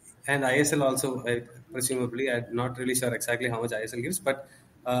League and ISL also, presumably, I'm not really sure exactly how much ISL gives, but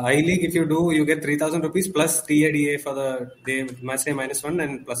I League, if you do, you get 3,000 rupees plus TADA for the day, match day -1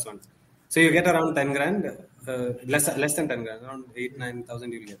 and +1. So you get around 10 grand, less than 10 grand, around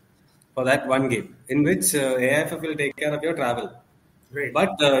 8,000-9,000 you'll get for that one game, in which AIFF will take care of your travel. Right.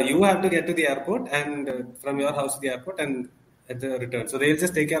 But you have to get to the airport and from your house to the airport and at the return. So they'll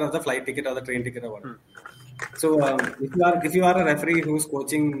just take care of the flight ticket or the train ticket or whatever. So if you are a referee who's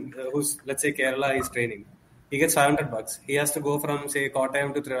coaching, who's let's say Kerala is training, he gets $500. He has to go from say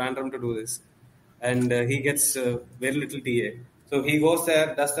Kottayam to Trivandrum to do this, and he gets very little TA. So he goes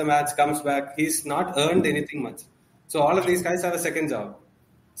there, does the match, comes back. He's not earned anything much. So all of these guys have a second job.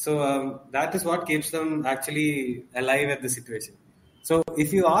 So that is what keeps them actually alive at the situation. So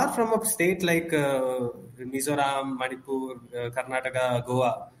if you are from a state like Mizoram, Manipur, Karnataka,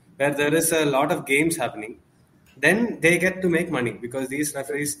 Goa, where there is a lot of games happening, then they get to make money because these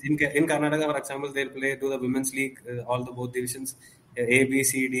referees in Karnataka, for example, they'll do the women's league, all the both divisions, A, B,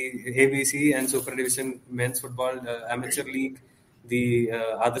 C, D, A, B, C, and super division, men's football, amateur league, the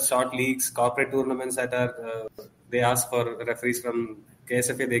other short leagues, corporate tournaments that are they ask for referees from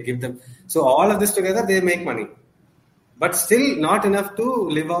KSFA, they give them. So all of this together, they make money, but still not enough to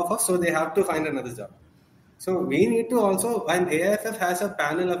live off of. So they have to find another job. So we need to also, and AIFF has a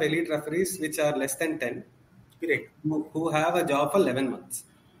panel of elite referees which are less than 10, Correct. who have a job for 11 months.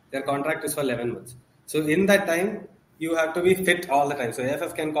 Their contract is for 11 months. So in that time, you have to be fit all the time. So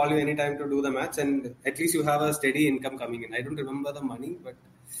AFF can call you anytime to do the match, and at least you have a steady income coming in. I don't remember the money, but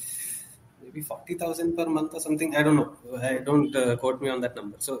maybe 40,000 per month or something. I don't know. I don't quote me on that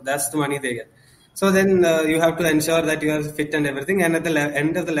number. So that's the money they get. So then you have to ensure that you are fit and everything. And at the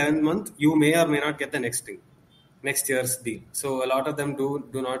end of the 11th month, you may or may not get the next year's deal. So a lot of them do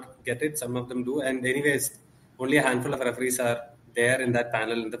not get it. Some of them do. And anyways, only a handful of referees are there in that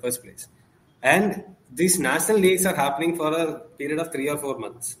panel in the first place. And these national leagues are happening for a period of 3 or 4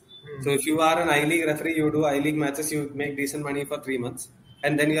 months. So if you are an I League referee, you do I League matches, you make decent money for 3 months.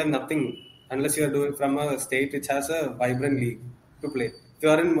 And then you have nothing unless you are doing from a state which has a vibrant league to play.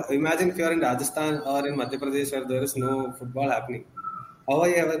 Imagine if you are in Rajasthan or in Madhya Pradesh where there is no football happening. How are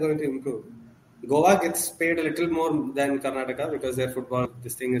you ever going to improve? Goa gets paid a little more than Karnataka because their football,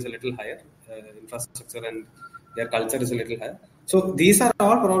 this thing is a little higher, infrastructure and their culture is a little higher. So these are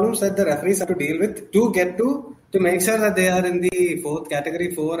all problems that the referees have to deal with to make sure that they are in the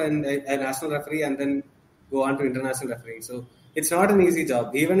category 4 and a national referee and then go on to international refereeing. So it's not an easy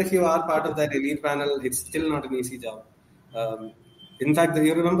job. Even if you are part of that elite panel, it's still not an easy job. In fact,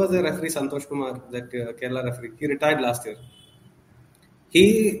 you remember the referee Santosh Kumar, that Kerala referee, he retired last year.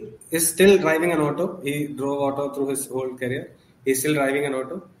 He is still driving an auto. He drove auto through his whole career. He's still driving an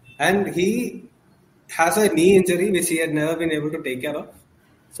auto. And he has a knee injury which he had never been able to take care of.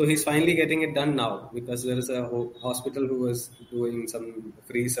 So he's finally getting it done now because there is a hospital who was doing some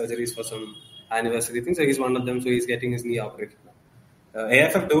free surgeries for some anniversary thing. So he's one of them. So he's getting his knee operated now.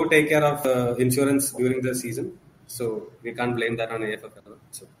 AFF do take care of insurance during the season. So we can't blame that on AFF.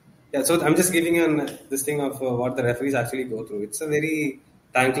 So yeah, so I'm just giving you this thing of what the referees actually go through. It's a very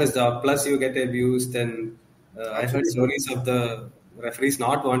thankless job. Plus, you get abused, and I heard stories of the referees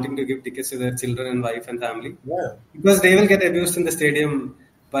not wanting to give tickets to their children and wife and family because they will get abused in the stadium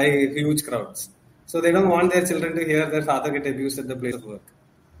by huge crowds. So they don't want their children to hear their father get abused at the place of work.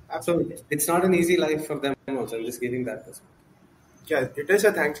 Absolutely. So it's not an easy life for them also. I'm just giving that perspective. Yeah, it is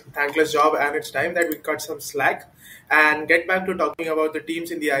a thankless job, and it's time that we cut some slack and get back to talking about the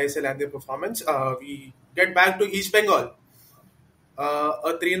teams in the ISL and their performance. We get back to East Bengal.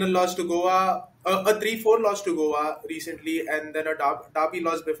 A 3-0 loss to Goa, a 3-4 loss to Goa recently, and then a derby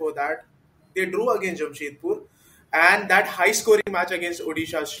loss before that. They drew against Jamshedpur, and that high-scoring match against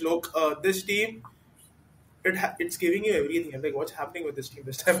Odisha Shlok. This team, it's giving you everything. I'm like, what's happening with this team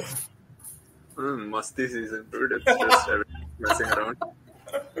this time? Masti season, dude. It's just messing around.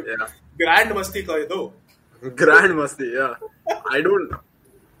 Yeah. Grand masti kar do. Grand masti, yeah. I don't.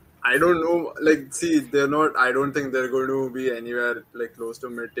 I don't know. Like, see, they're not. I don't think they're going to be anywhere like close to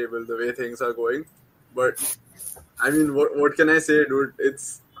mid-table the way things are going. But I mean, what can I say, dude?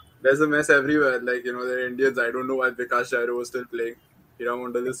 There's a mess everywhere. Like, they're Indians. I don't know why Vikas Jairo was still playing.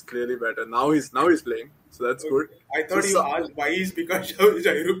 Hiramondal is clearly better. Now he's playing, so that's good. I thought you asked why is because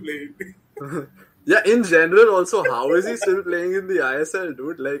Jairo playing. Yeah, in general, also, how is he still playing in the ISL,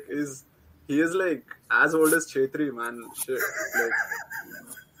 dude? Like, he is like as old as Chetri, man. Shit, like,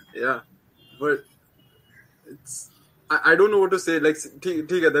 yeah, but I don't know what to say. Like,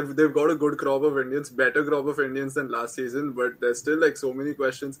 they've got a good crop of Indians, better crop of Indians than last season, but there's still like so many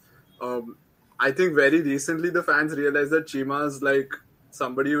questions. I think very recently the fans realized that Chima's like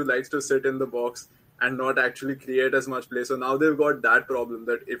somebody who likes to sit in the box and not actually create as much play. So now they've got that problem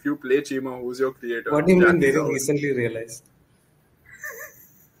that if you play Chima, who's your creator? What do you mean Jackie's very out. recently realized?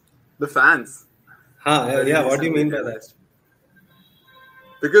 The fans. Yeah, what do you mean by that?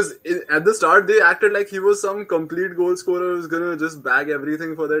 Because at the start, they acted like he was some complete goal scorer who's going to just bag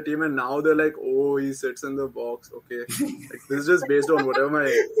everything for their team. And now they're like, oh, he sits in the box. Okay. Like, this is just based on whatever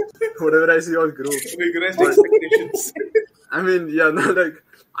I see on group. Rigorous expectations. I mean, yeah, no, like,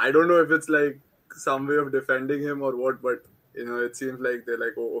 I don't know if it's like some way of defending him or what, but, it seems like they're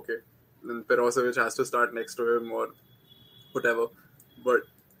like, oh, okay. Then Perosevic has to start next to him or whatever. But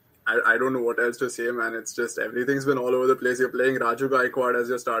I don't know what else to say, man. It's just everything's been all over the place. You're playing Raju Gaikwad as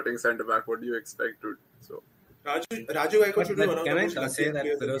your starting centre back. What do you expect, dude? So Raju Gaikwad should be one of the Can I most say that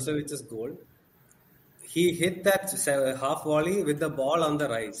Perosevic's goal? He hit that half volley with the ball on the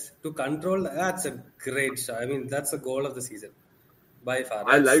rise to control. That's a great shot. I mean, that's the goal of the season by far.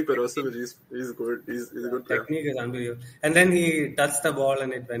 I like Perosevic. He's good. He's a good player. Technique is unbelievable. And then he touched the ball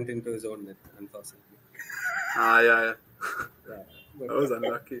and it went into his own net, unfortunately. Yeah. That was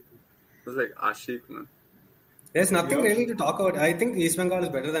unlucky. It was like Ashik, man. There's nothing really to talk about. I think East Bengal is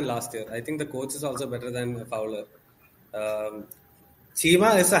better than last year. I think the coach is also better than Fowler.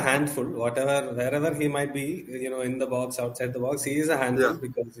 Chima is a handful. Wherever he might be, in the box, outside the box, he is a handful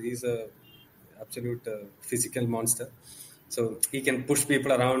because he's a absolute physical monster. So he can push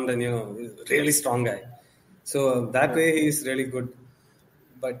people around and really strong guy. So that way he is really good.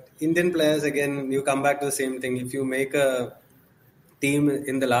 But Indian players, again, you come back to the same thing. If you make a team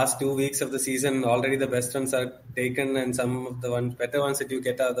in the last 2 weeks of the season, already the best ones are taken and some of the better ones that you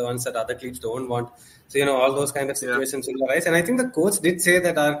get are the ones that other teams don't want. So, all those kind of situations will arise. And I think the coach did say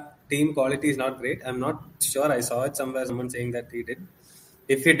that our team quality is not great. I'm not sure. I saw it somewhere, someone saying that he did.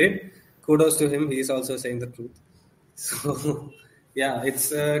 If he did, kudos to him. He's also saying the truth. So, yeah, it's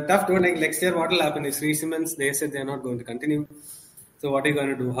tough to like next year. What will happen if Sri Simmons, they said they're not going to continue. So what are you going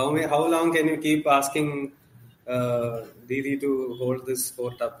to do? How long can you keep asking Didi to hold this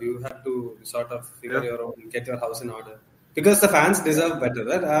sport up? You have to sort of figure your own, get your house in order. Because the fans deserve better.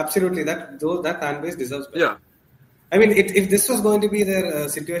 Absolutely, that fan base deserves better. Yeah. I mean, if this was going to be their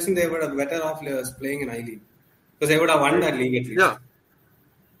situation, they would have better off playing in I-League. Because they would have won that league at least. Yeah.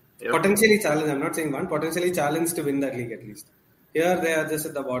 Yep. Potentially challenged, I'm not saying one, potentially challenged to win that league at least. Here they are just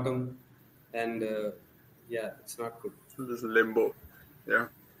at the bottom. And it's not good. This limbo. Yeah.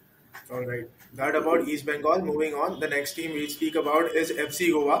 All right. That about East Bengal. Moving on, the next team we'll speak about is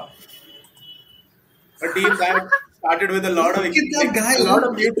FC Goa. A team that started with a lot of neutrals.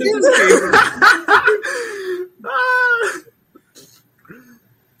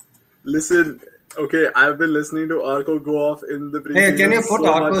 Listen, okay, I've been listening to Arco go off in the preseason. Hey, can you put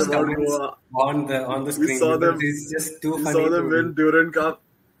so Arco's comments on the screen? We saw them. It's just too funny. We saw them win Durand Cup.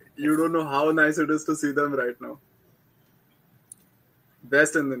 You don't know how nice it is to see them right now.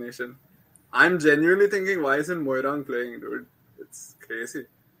 Best in the nation. I'm genuinely thinking, why isn't Moirang playing, dude? It's crazy.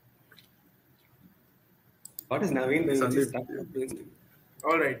 What is Naveen doing?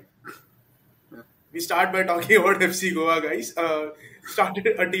 All right. We start by talking about FC Goa, guys. A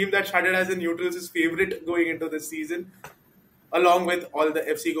team that started as a neutrals' favorite going into this season, along with all the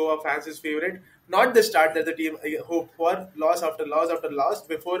FC Goa fans' favorite. Not the start that the team hoped for. Loss after loss after loss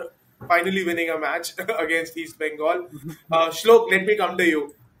before finally winning a match against East Bengal. Shlok, let me come to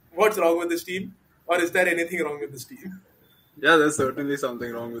you. What's wrong with this team? Or is there anything wrong with this team? Yeah, there's certainly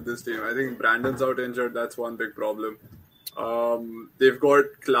something wrong with this team. I think Brandon's out injured. That's one big problem. They've got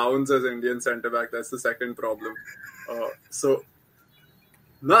Clowns as Indian centre-back. That's the second problem.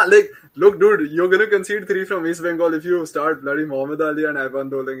 Look, dude, you're going to concede 3 from East Bengal if you start bloody Mohammad Ali and Ivan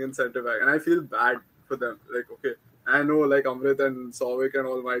Doling in centre-back. And I feel bad for them. Like, okay, I know like Amrit and Sauvik and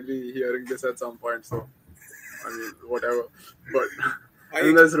all might be hearing this at some point. So, I mean, whatever. But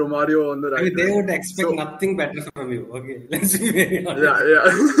and there's Romario on the right. I mean, they would expect nothing better from you. Okay, let's be very honest.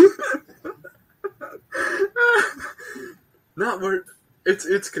 Yeah. No, but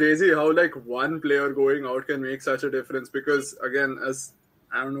It's crazy how like one player going out can make such a difference, because again, as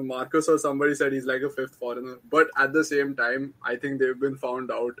I don't know, Marcus or somebody said, he's like a fifth foreigner, but at the same time I think they've been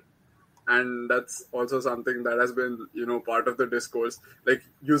found out, and that's also something that has been, part of the discourse. Like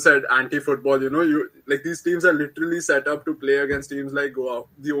you said, anti-football, you like these teams are literally set up to play against teams like Goa.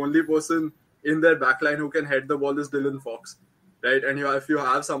 The only person in their backline who can head the ball is Dylan Fox, right? And if you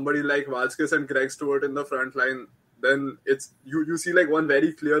have somebody like Valskis and Greg Stewart in the front line, then it's you see like one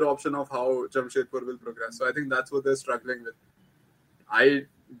very clear option of how Jamshedpur will progress. So I think that's what they're struggling with.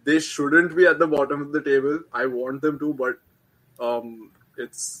 They shouldn't be at the bottom of the table. I want them to, but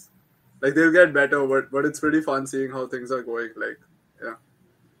it's like they'll get better, but it's pretty fun seeing how things are going. Like, yeah.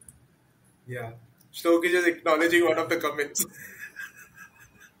 Yeah. Stoke is just acknowledging one of the comments.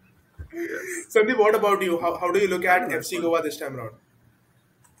 Yes. Sandeep, what about you? How do you look at FC Goa this time around?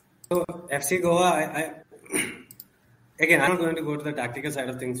 So FC Goa, again, I'm not going to go to the tactical side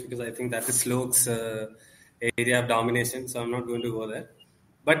of things because I think that is Sloke's area of domination. So I'm not going to go there.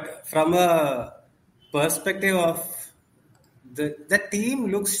 But from a perspective of the team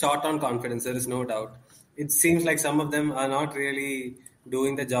looks short on confidence. There is no doubt. It seems like some of them are not really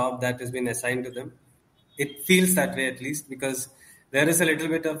doing the job that has been assigned to them. It feels that way, at least, because there is a little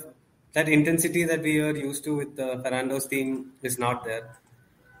bit of that intensity that we are used to with Fernando's team is not there.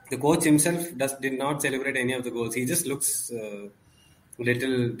 The coach himself did not celebrate any of the goals. He just looks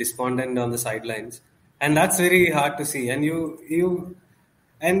little despondent on the sidelines, and that's very hard to see. And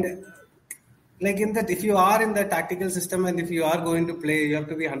and like in that, if you are in the tactical system and if you are going to play, you have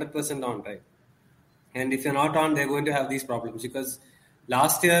to be 100% on, right? And if you're not on, they're going to have these problems because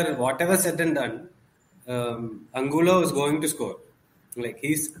last year, whatever said and done, Angulo is going to score. Like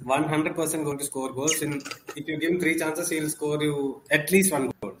he's 100% going to score goals. And if you give him 3 chances, he'll score you at least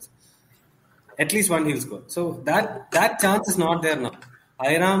 1 goal. At least 1 he'll score. So that chance is not there now.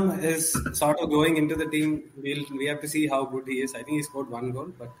 Hiram is sort of going into the team. We have to see how good he is. I think he scored 1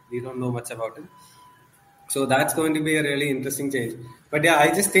 goal, but we don't know much about him. So that's going to be a really interesting change. But yeah, I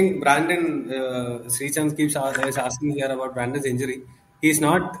just think Brandon, Srichand keeps asking here about Brandon's injury. He's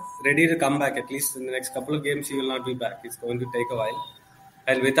not ready to come back. At least in the next couple of games, he will not be back. It's going to take a while.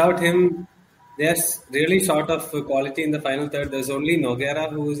 And without him, they're really short of quality in the final third. There's only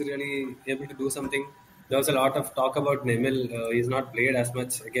Noguera who is really able to do something. There was a lot of talk about Nemil. He's not played as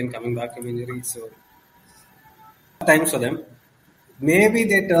much, again, coming back from injury. So, times for them. Maybe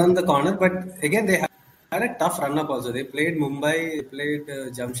they turned the corner, but again, they had a tough run-up also. They played Mumbai, they played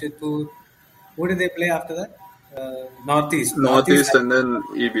Jamshedpur. Who did they play after that? Northeast. Northeast and then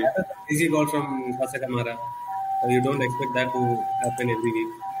EB. Easy goal from Hasakamara. You don't expect that to happen every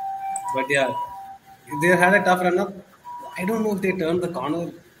week. But yeah, they had a tough run-up. I don't know if they turned the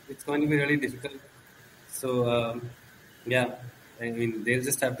corner. It's going to be really difficult. So, yeah, I mean, they'll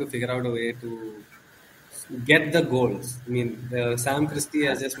just have to figure out a way to get the goals. I mean, Sam Christie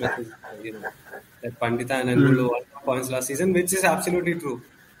has just messaged, that Pandita and Angulo won points last season, which is absolutely true.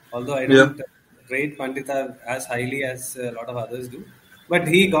 Although I don't rate Pandita as highly as a lot of others do. But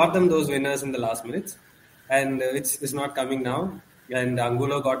he got them those winners in the last minutes, and which is not coming now. And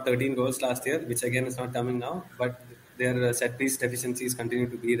Angulo got 13 goals last year, which again is not coming now. But their set piece deficiencies continue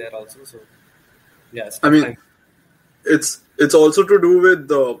to be there also. So, yeah, I mean, it's also to do with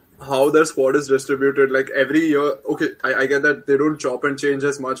how their squad is distributed. Like every year, okay, I get that they don't chop and change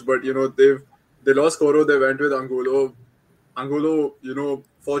as much, but they lost Koro, they went with Angulo. Angulo,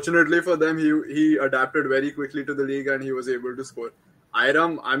 fortunately for them, he adapted very quickly to the league and he was able to score.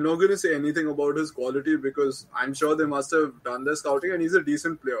 Iram, I'm not going to say anything about his quality because I'm sure they must have done their scouting and he's a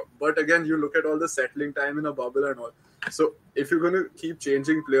decent player. But again, you look at all the settling time in a bubble and all. So if you're going to keep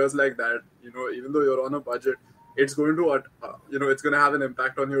changing players like that, even though you're on a budget, it's going to, it's going to have an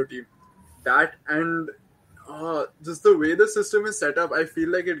impact on your team. That and just the way the system is set up, I feel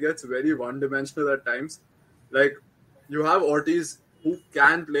like it gets very one-dimensional at times. Like you have Ortiz who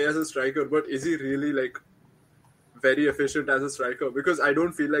can play as a striker, but is he really like very efficient as a striker? Because I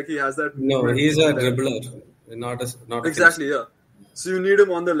don't feel like he has that. No, he's a dribbler, not exactly. Yeah. So you need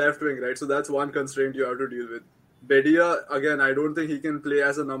him on the left wing, right? So that's one constraint you have to deal with. Bedia, again, I don't think he can play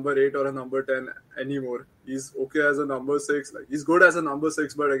as a number 8 or a number 10 anymore. He's okay as a number 6. Like he's good as a number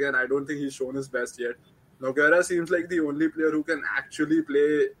 6, but again, I don't think he's shown his best yet. Noguera seems like the only player who can actually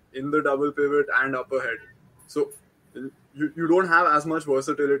play in the double pivot and up ahead. So you don't have as much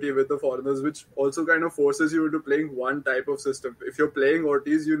versatility with the foreigners, which also kind of forces you into playing one type of system. If you're playing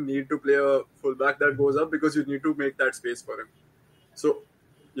Ortiz, you need to play a fullback that goes up because you need to make that space for him. So,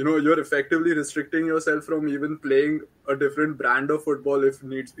 you're effectively restricting yourself from even playing a different brand of football if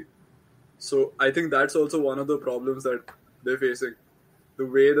needs be. So I think that's also one of the problems that they're facing. the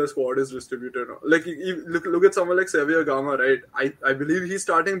way the squad is distributed. Like look at someone like Xavier Gama, right? I believe he's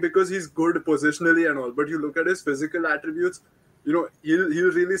starting because he's good positionally and all. But you look at his physical attributes, he'll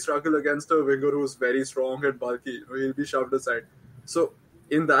really struggle against a winger who's very strong and bulky. He'll be shoved aside. So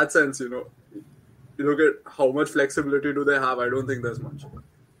in that sense, you look at how much flexibility do they have. I don't think there's much.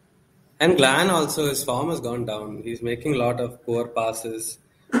 And Glenn also, his form has gone down. He's making a lot of poor passes.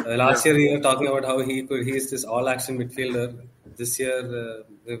 Last year, we were talking about how he's this all-action midfielder. This year,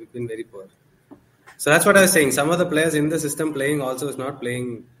 they've been very poor. So that's what I was saying. Some of the players in the system playing also is not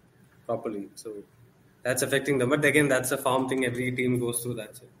playing properly. So that's affecting them. But again, that's a form thing. Every team goes through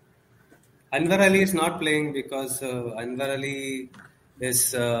that. So Anwar Ali is not playing because Anwar Ali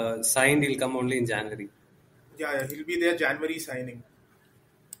is signed. He'll come only in January. Yeah, he'll be there January signing.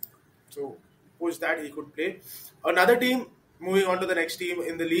 So post that he could play. Another team, moving on to the next team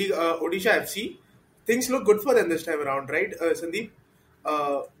in the league, Odisha FC. Things look good for them this time around, right, Sandeep?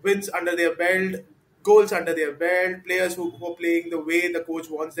 Wins under their belt, goals under their belt, players who are playing the way the coach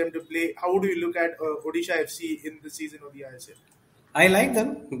wants them to play. How do you look at Odisha FC in the season of the ISL? I like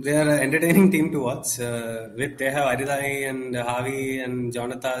them. They are an entertaining team to watch. They have Aridai and Javi and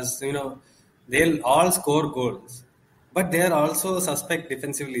Jonathas. They'll all score goals. But they are also suspect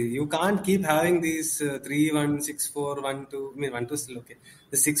defensively. You can't keep having these 3-1, 6-4, 1-2. I mean, 1-2 is still okay.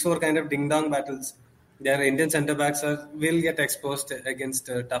 The 6-4 kind of ding-dong battles. Their Indian centre-backs will get exposed against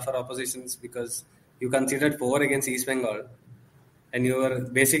tougher oppositions because you conceded 4 against East Bengal. And you were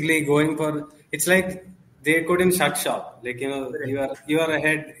basically going for... It's like they couldn't shut shop. Like, you are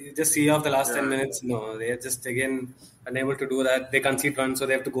ahead. You just see off the last 10 minutes. No, they are just, again, unable to do that. They concede one, so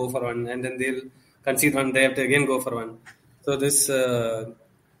they have to go for one. And then they'll concede one, they have to again go for one. So this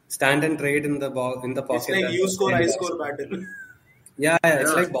stand and trade in the pocket. It's like you score, I score battle. Yeah,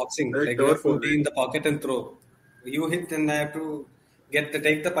 it's like boxing. Like you have to be in the pocket and throw. You hit and I have to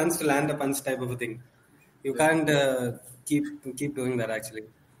take the punch to land the punch type of a thing. You can't keep doing that actually.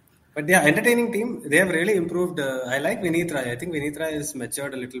 But yeah, entertaining team. They have really improved. I like Vineet Rai. I think Vineet Rai has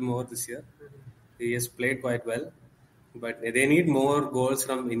matured a little more this year. He has played quite well. But they need more goals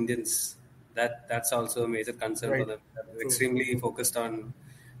from Indians. That's also a major concern for them. They're extremely focused on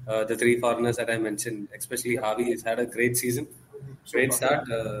the 3 foreigners that I mentioned, especially Javi has had a great season. Great start.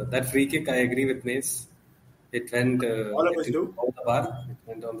 That free kick, I agree with Mace. It went all of us do. On the bar. It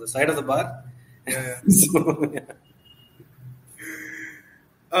went on the side of the bar. Yeah. So, yeah.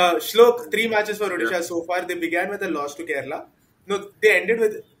 Shlok, 3 matches for Odisha so far. They began with a loss to Kerala. No, they ended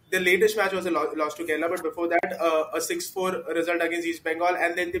with the latest match was a loss to Kerala, but before that, a 6-4 result against East Bengal,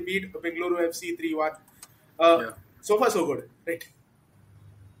 and then they beat Bengaluru FC 3-1. So far, so good, right?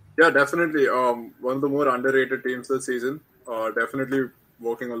 Yeah, definitely. One of the more underrated teams this season. Definitely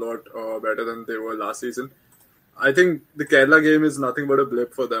working a lot better than they were last season. I think the Kerala game is nothing but a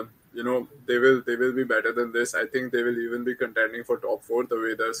blip for them. They will be better than this. I think they will even be contending for top 4 the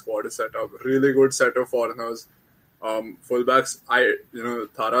way their squad is set up. Really good set of foreigners. Fullbacks,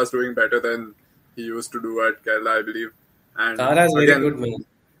 Thara's doing better than he used to do at Kerala, I believe. And Thara's very good, man.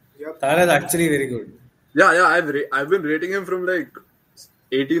 Yep. Thara's actually very good. Yeah. I've been rating him from like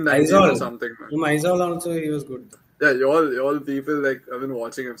 18, 19 or something. Man. From Aizol also, he was good. Yeah, you all people like have been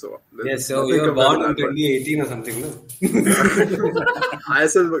watching him so. Yes, so you were born in 2018 or something, no?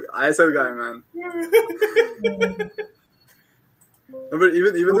 ISL guy, man. No, but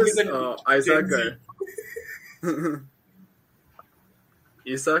even this Isaac guy.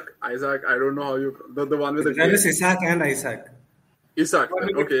 Isaac, I don't know how you the one with the K. Is Isaac and Isaac. Isaac,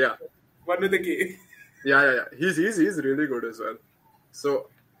 okay, yeah. One with the K. Yeah. He's really good as well. So,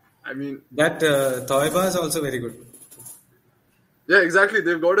 I mean, that Thoiba is also very good. Yeah, exactly.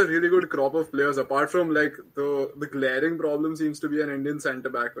 They've got a really good crop of players. Apart from like the glaring problem seems to be an Indian centre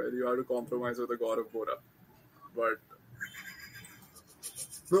back where you have to compromise with a Gaurav Bora. But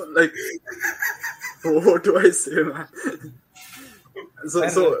no, like, what do I say, man? So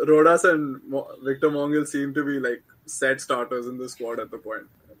Rodas and Victor Mongil seem to be like set starters in the squad at the point.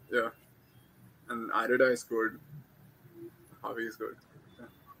 Yeah, and Arida is good. Javi is good. Yeah.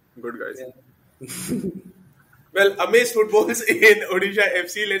 Good guys. Yeah. Well, Amaze Footballs in Odisha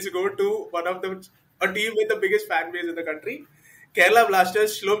FC. Let's go to a team with the biggest fan base in the country. Kerala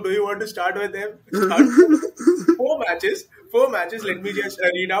Blasters. Shlok, do you want to start with them? Four matches. Let me just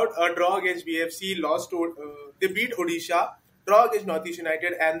read out. A draw against BFC, they beat Odisha, draw against Northeast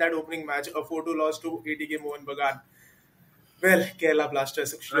United, and that opening match, a 4-2 loss to ATK Mohan Bagan. Well, Kerala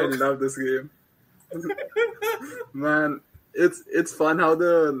Blasters. Shlok. I love this game. Man, it's fun how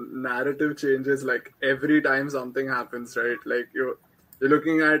the narrative changes like every time something happens, right? Like you're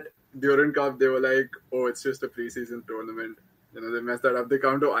looking at Durand Cup, they were like, oh, it's just a preseason tournament. They mess that up. They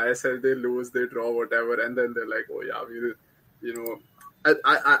come to ISL, they lose, they draw, whatever, and then they're like, oh yeah, you know.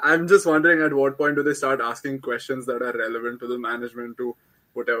 I'm just wondering at what point do they start asking questions that are relevant to the management, to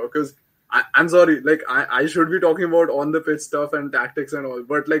whatever. Because I'm sorry, like I should be talking about on the pitch stuff and tactics and all,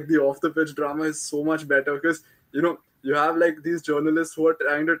 but like the off the pitch drama is so much better because you have like these journalists who are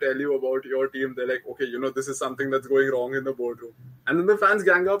trying to tell you about your team. They're like, okay, this is something that's going wrong in the boardroom. And then the fans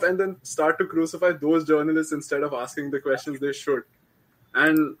gang up and then start to crucify those journalists instead of asking the questions they should.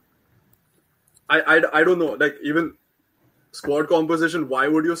 And I don't know, like even squad composition, why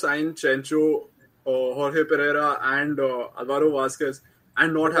would you sign Chencho, Jorge Pereira and Alvaro Vasquez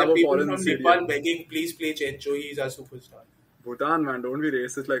and not have a people foreign from CDM? Nepal begging, please play Chencho, he's our superstar. Bhutan, man, don't be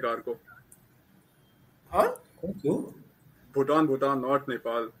racist like Arco. Huh? Who? Bhutan, not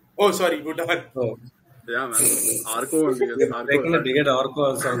Nepal. Oh, sorry, Bhutan. Oh. Yeah, man. Arco only. Yes, Arco. Taking a bigger Arco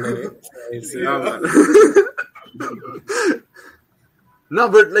also on the way. Yeah, man. No,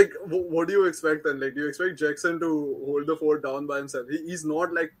 but like, what do you expect then? Like, do you expect Jackson to hold the fort down by himself? He's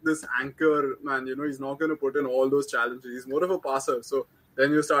not like this anchor, man. He's not going to put in all those challenges. He's more of a passer. So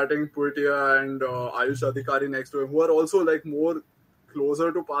then you're starting Puitia and Ayush Adhikari next to him, who are also like more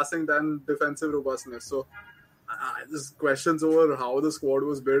closer to passing than defensive robustness. So just questions over how the squad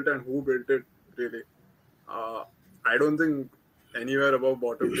was built and who built it, really. I don't think anywhere above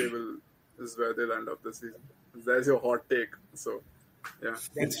bottom table is where they'll end up this season. There's your hot take. So, yeah.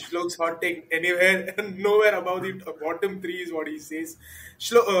 That's Shlok's hot take. Anywhere, nowhere above the bottom three is what he says.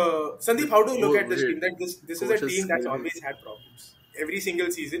 Sandeep, how do you look at this team? That this is a team that's always had problems. Every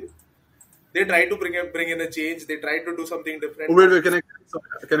single season, they try to bring in a change. They try to do something different. Oh, wait.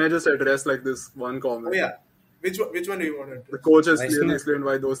 Can I just address like this one comment? Oh yeah. Which one do you want to address? The coach has clearly explained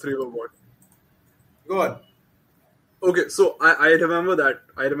why those three were bought. Go on. Okay, so I remember that.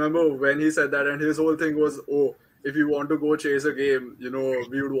 I remember when he said that, and his whole thing was, if you want to go chase a game,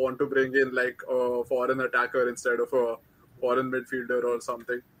 we would want to bring in like a foreign attacker instead of a foreign midfielder or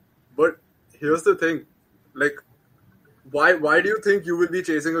something. But here's the thing, like, why do you think you will be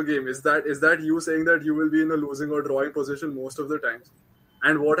chasing a game? Is that you saying that you will be in a losing or drawing position most of the times?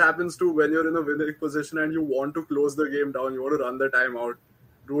 And what happens to when you're in a winning position and you want to close the game down, you want to run the time out?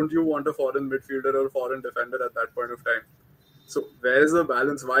 Don't you want a foreign midfielder or foreign defender at that point of time? So where is the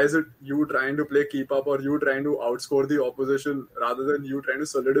balance? Why is it you trying to play keep up or you trying to outscore the opposition rather than you trying to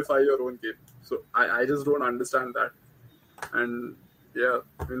solidify your own game? So I just don't understand that. And yeah,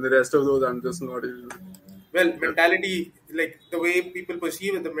 in the rest of those, I'm just not even... Well, mentality, like the way people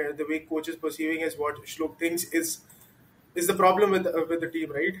perceive it, the way coaches perceiving is what Shlok thinks is the problem with the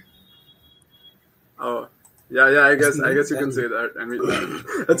team, right? Oh, yeah. I guess you can say that. I mean,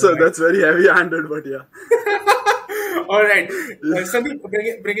 that's very heavy-handed, but yeah. All right.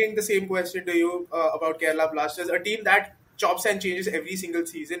 Sandeep, bringing the same question to you about Kerala Blasters, a team that chops and changes every single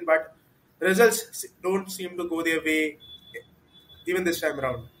season, but results don't seem to go their way even this time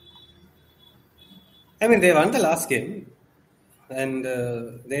around. I mean, they won the last game, and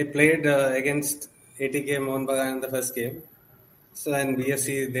they played against ATK Mohun Bagan in the first game. So, and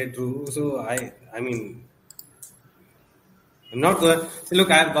BFC they drew. So, I mean, I'm not good. Look,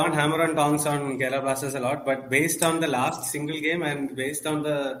 I've gone hammer and tongs on Kerala Blasters a lot, but based on the last single game and based on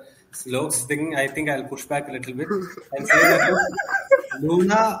the Slokes thing, I think I'll push back a little bit and say that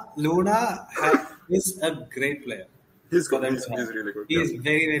Luna is a great player. He's good. He's really good. He is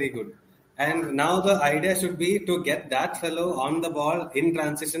very, very good. And now the idea should be to get that fellow on the ball in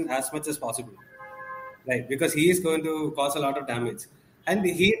transition as much as possible. Right, because he is going to cause a lot of damage. And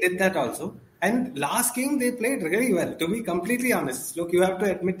he did that also. And last game, they played really well. To be completely honest, look, you have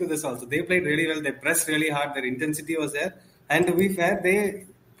to admit to this also. They played really well. They pressed really hard. Their intensity was there. And to be fair, they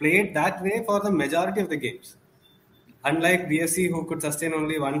played that way for the majority of the games. Unlike BSC, who could sustain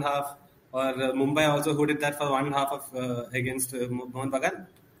only one half, or Mumbai also, who did that for one half of against Mohun Bagan.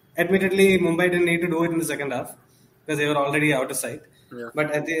 Admittedly, Mumbai didn't need to do it in the second half because they were already out of sight. Yeah.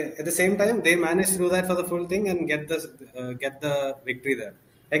 But at the same time, they managed to do that for the full thing and get the victory there.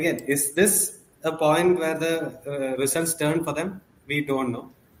 Again, is this a point where the results turn for them? We don't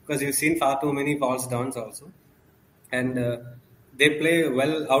know because you've seen far too many false downs also, and they play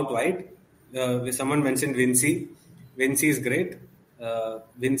well out wide. Someone mentioned Vinci. Vinci is great.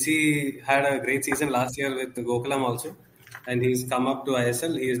 Vinci had a great season last year with Gokulam also, and he's come up to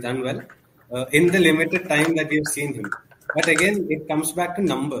ISL. He has done well in the limited time that we've seen him. But again, it comes back to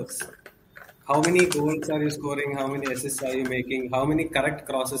numbers. How many goals are you scoring? How many assists are you making? How many correct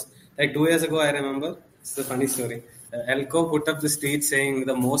crosses? Like 2 years ago, I remember, it's a funny story. Elko put up this tweet saying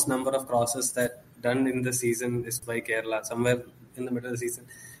the most number of crosses that done in the season is by Kerala, somewhere in the middle of the season.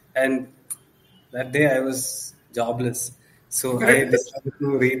 And that day I was jobless. So I decided to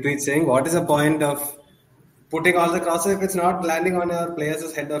retweet saying, what is the point of putting all the crosses if it's not landing on your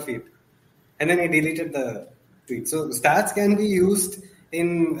players' head or feet? And then he deleted the tweet. So stats can be used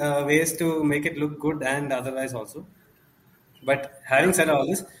in ways to make it look good and otherwise also. But having said all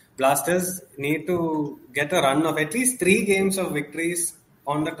this, Blasters need to get a run of at least 3 games of victories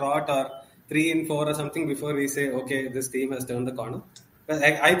on the trot, or 3 in 4 or something, before we say, okay, this team has turned the corner. But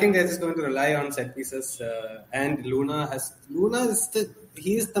I think they're just going to rely on set pieces, and Luna is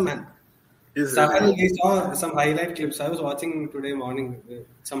the man. He's Sahal, really we saw some highlight clips. I was watching today morning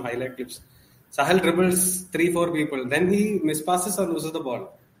some highlight clips. Sahal dribbles 3-4 people, then he mispasses or loses the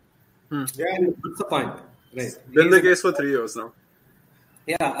ball. Yeah. And what's the point? Right. been the He's a- case for 3 years now.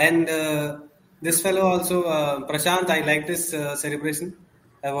 Yeah, and this fellow also, Prashant, I like this celebration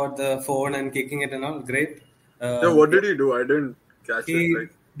about the phone and kicking it and all. Great. Yeah, what did he do? I didn't catch He it. Like,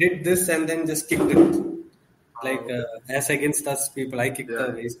 did this and then just kicked it. Like, as against us people, I kicked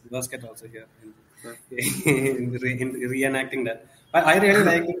Yeah. the basket also here. In reenacting that. I really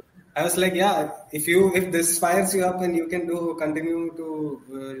like it. I was like, yeah, if this fires you up and you can continue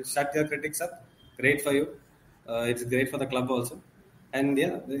to shut your critics up, great for you. It's great for the club also. And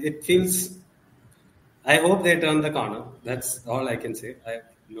yeah, it feels. I hope they turn the corner. That's all I can say. I have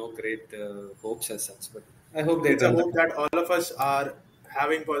no great hopes as such, but I hope they It's a turn the hope corner. that all of us are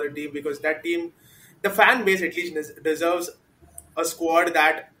having for the team, because that team, the fan base at least deserves a squad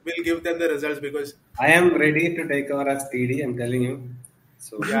that will give them the results. Because I am ready to take over as TD. I'm telling you.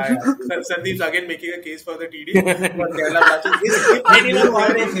 So yeah. Sandeep's again making a case for the TD for Kerala Blasters. If anyone If they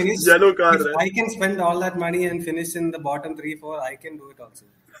wants, finish, Yellow card, if right? I can spend all that money and finish in the bottom 3-4, I can do it also.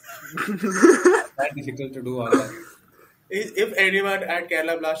 That difficult to do all that. if anyone at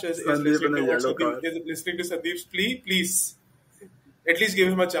Kerala Blasters is Sandeep listening in a to what yellow Sandeep card. is listening to Sandeep's plea, please at least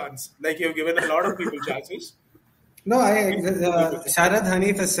give him a chance. Like you have given a lot of people chances. No, Sharad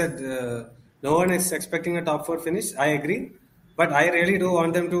Hanif has said no one is expecting a top 4 finish. I agree, but I really do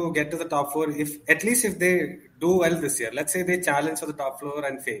want them to get to the top 4. If they do well this year, let's say they challenge for the top floor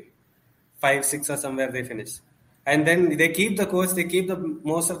and fail, 5, 6 or somewhere they finish, and then they keep the coach, they keep the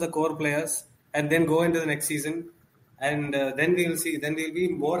most of the core players, and then go into the next season, and then we'll see. Then we'll be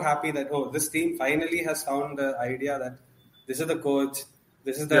more happy that this team finally has found the idea that this is the coach,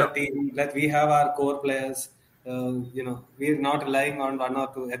 this is the Yeah. team, that we have our core players. We're not relying on 1 or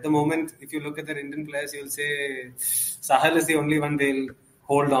 2. At the moment, if you look at the Indian players, you'll say Sahal is the only one they'll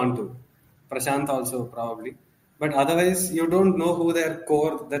hold on to. Prashant also probably. But otherwise, you don't know who their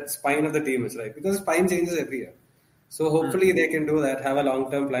core, that spine of the team is, right? Because spine changes every year. So hopefully they can do that, have a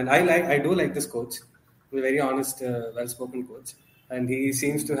long-term plan. I do like this coach. He's a very honest, well-spoken coach. And he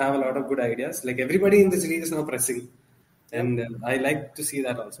seems to have a lot of good ideas. Like everybody in this league is now pressing. And I like to see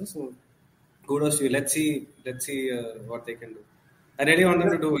that also. So kudos to you. Let's see what they can do. I really want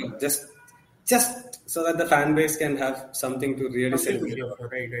them to do well. Just so that the fan base can have something to really Something to celebrate. cheer for,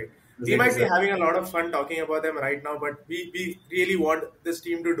 right. Does We it might be deserve- having a lot of fun talking about them right now, but we really want this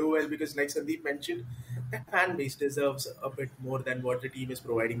team to do well, because, like Sandeep mentioned, that fan base deserves a bit more than what the team is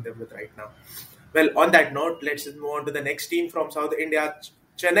providing them with right now. Well, on that note, let's move on to the next team from South India,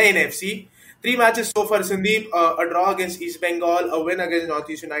 Chennai FC. 3 matches so far, Sandeep. A draw against East Bengal, a win against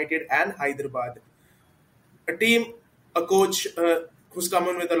Northeast United, and Hyderabad. A team, a coach who's come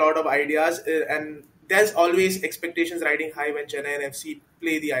in with a lot of ideas, and there's always expectations riding high when Chennai and FC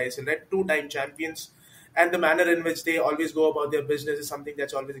play the ISL, right? 2-time champions, and the manner in which they always go about their business is something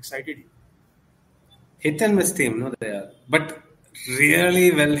that's always excited you. hit and miss team, no, they are, but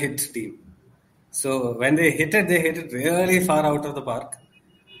really well hit team. So when they hit it really far out of the park,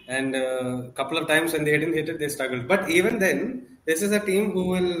 and a couple of times when they didn't hit it, they struggled. But even then, this is a team who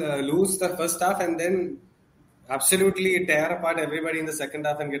will lose the first half and then absolutely tear apart everybody in the second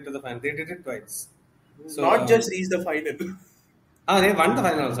half and get to the final. They did it twice. So, Not just reach the final. they won the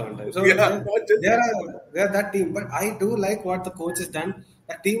final also one time. So Yeah, not just they're that team. But I do like what the coach has done.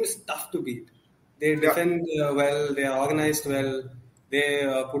 That team is tough to beat. They defend well. They are organized well. They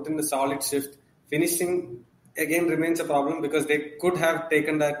put in a solid shift. Finishing again remains a problem because they could have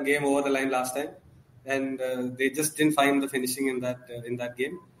taken that game over the line last time, and they just didn't find the finishing in that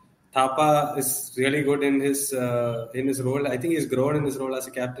game. Thapa is really good in his role. I think he's grown in his role as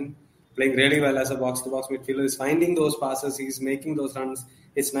a captain, playing really well as a box-to-box midfielder. He's finding those passes. He's making those runs.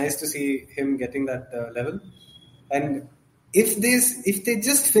 It's nice to see him getting that level. And if they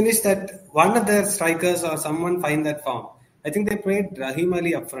just finish that, one of their strikers or someone find that form. I think they played Rahim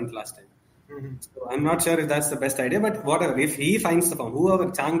Ali up front last time. So I'm not sure if that's the best idea, but whatever. If he finds the form, whoever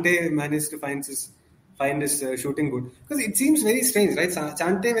Chante managed to find his shooting good, because it seems very strange, right?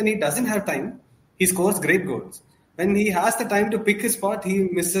 Chante, when he doesn't have time, he scores great goals. when he has the time to pick his spot, he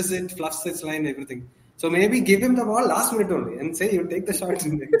misses it, fluffs his line, everything. So maybe give him the ball last minute only and say you take the shot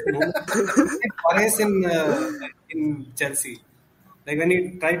in the moment. Torres in Chelsea. Like when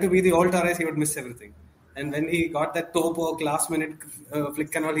he tried to be the old Torres, he would miss everything. And when he got that toe poke last minute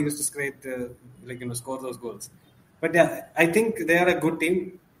flick and all, he used to score those goals. But yeah, I think they are a good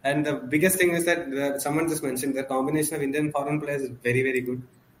team. And the biggest thing is that someone just mentioned the combination of Indian foreign players is very, very good.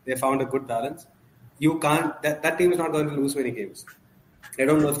 They found a good balance. You can't, that team is not going to lose many games. I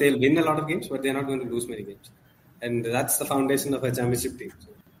don't know if they'll win a lot of games, but they're not going to lose many games. And that's the foundation of a championship team. So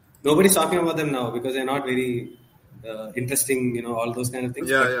nobody's talking about them now because they're not very interesting, all those kind of things.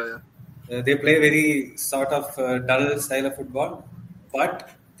 Yeah. They play very sort of dull style of football, but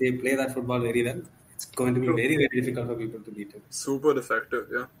they play that football very well. It's going to be very, very difficult for people to beat them. Super effective,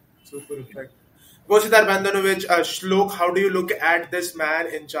 yeah. Super effective. Vosidar Bandanovic, Shlok, how do you look at this man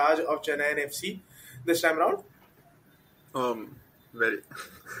in charge of Chennai FC this time around? Very.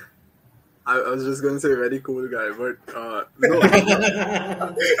 I was just going to say very cool guy, but no.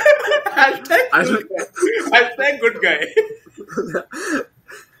 Hashtag good guy.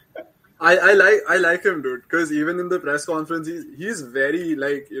 I like him, dude, because even in the press conference, he's very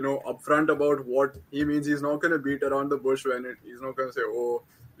upfront about what he means. He's not going to beat around the bush he's not going to say,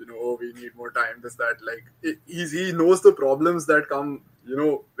 we need more time, this, that. He knows the problems that come,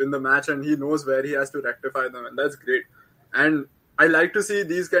 in the match, and he knows where he has to rectify them, and that's great. And I like to see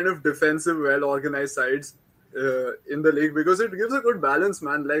these kind of defensive, well-organized sides in the league because it gives a good balance,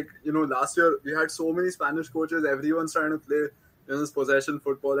 man. Last year we had so many Spanish coaches, everyone's trying to play this possession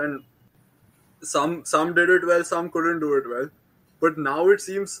football, and some did it well, some couldn't do it well. But now it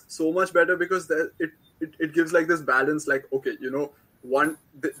seems so much better because it gives this balance. Okay,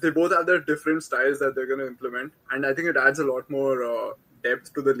 they both have their different styles that they're going to implement, and I think it adds a lot more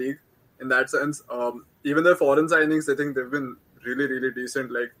depth to the league in that sense. Even their foreign signings, I think they've been really, really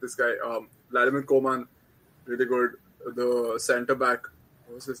decent. Like this guy, Vladimir Koman, really good. The centre back,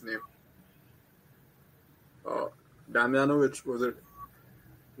 what was his name? Damjanovic, was it?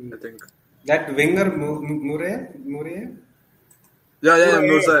 I think. That winger, Murray? Yeah,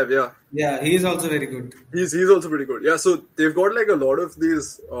 Nurzaev, yeah. Yeah, he is also very good. He's also pretty good. Yeah, so they've got a lot of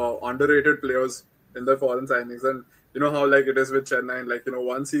these underrated players in their foreign signings, and you know how it is with Chennai.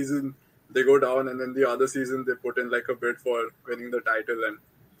 One season they go down, and then the other season they put in a bid for winning the title, and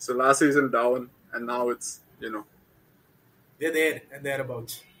so last season down, and now it's they're there and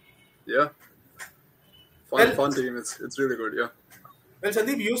thereabouts. Yeah, fun team. It's really good. Yeah. Well,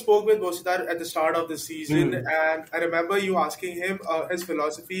 Sandeep, you spoke with Vosidar at the start of the season, and I remember you asking him his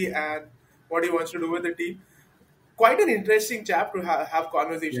philosophy and what he wants to do with the team. Quite an interesting chap to have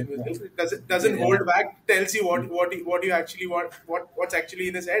conversation with him. Doesn't hold back. Tells you what you actually want, what's actually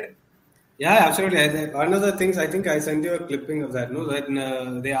in his head. Yeah, absolutely. One of the things, I think I sent you a clipping of that. No, that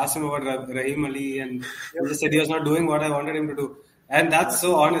they asked him about Rahim Ali, and he just said he was not doing what I wanted him to do. And that's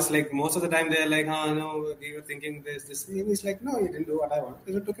so honest. Most of the time they're like, oh, no, we were thinking this. And he's like, no, you didn't do what I wanted.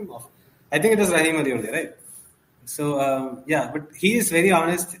 Because it took him off. I think it was Rahim Ali only, right? So, but he is very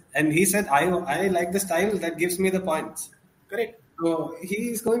honest. And he said, I like the style that gives me the points. Correct. So he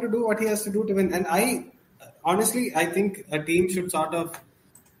is going to do what he has to do to win. And I think a team should sort of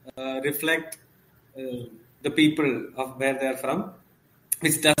reflect the people of where they're from,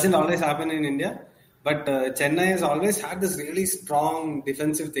 which doesn't always happen in India. But Chennai has always had this really strong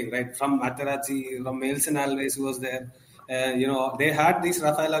defensive thing, right? From Materazzi, from Nelson Alves, who was there. They had these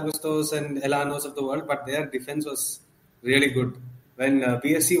Rafael Agustos and Elanos of the world, but their defense was really good. When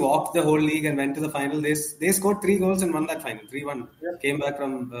PSC walked the whole league and went to the final, they scored 3 goals and won that final, 3-1. Yeah. Came back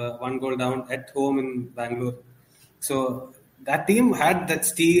from 1 goal down at home in Bangalore. So that team had that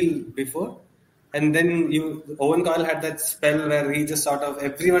steal before. And then Owen Coyle had that spell where he just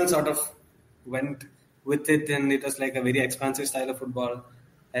everyone went with it, and it was a very expansive style of football.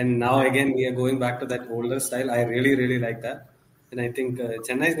 And now again we are going back to that older style. I really, really like that, and I think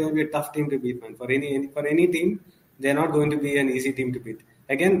Chennai is going to be a tough team to beat, man. For any team, they're not going to be an easy team to beat.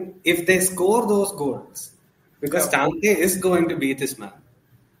 Again, if they score those goals, because Tante is going to beat this man,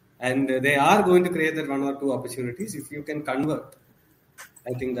 and they are going to create that 1 or 2 opportunities. If you can convert,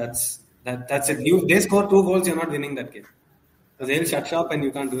 I think that's it. They score 2 goals, you're not winning that game. So they'll shut shop, and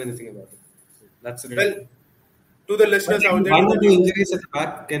you can't do anything about it. That's to the listeners out there, 1 or 2 injuries at the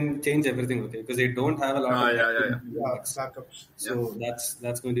back can change everything, okay? Because they don't have a lot of backups. So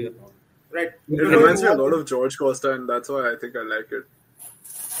that's going to be a problem. Right. It reminds me a lot of George Costa, and that's why I think I like it.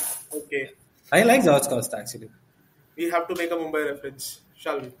 Okay. I like George Costa, actually. We have to make a Mumbai reference,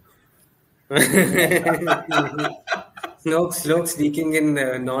 shall we? Sloke sneaking in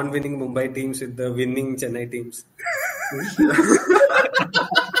non-winning Mumbai teams with the winning Chennai teams.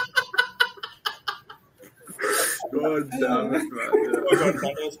 God damn it, man. Oh my god,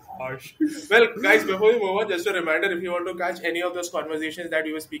 that was harsh. Well, guys, before we move on, just a reminder: if you want to catch any of those conversations that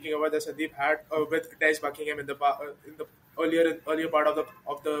we were speaking about, that Sandeep had with Des Buckingham in the earlier part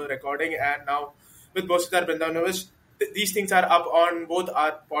of the recording, and now with Bosudhar Brindanovich, these things are up on both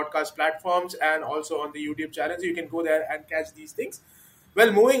our podcast platforms and also on the YouTube channel, so you can go there and catch these things.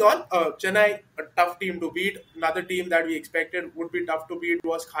 Well, moving on, Chennai, a tough team to beat. Another team that we expected would be tough to beat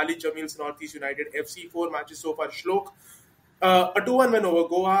was Khalid Jamil's Northeast United FC. 4 matches so far. Shlok, a 2-1 win over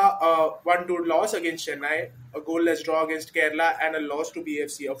Goa, a 1-2 loss against Chennai, a goalless draw against Kerala, and a loss to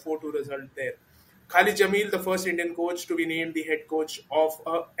BFC, a 4-2 result there. Khalid Jamil, the first Indian coach to be named the head coach of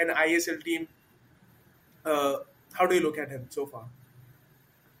an ISL team. How do you look at him so far?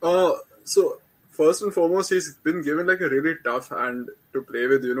 So first and foremost, he's been given like a really tough hand to play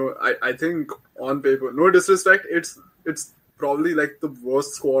with. I think on paper, no disrespect, it's probably like the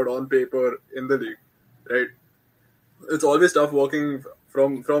worst squad on paper in the league, right? It's always tough working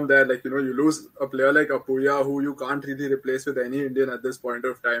from there. Like, you lose a player like Apuya, who you can't really replace with any Indian at this point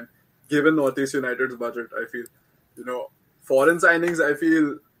of time, given Northeast United's budget. I feel, foreign signings, I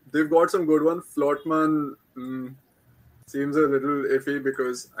feel they've got some good ones. Flotman seems a little iffy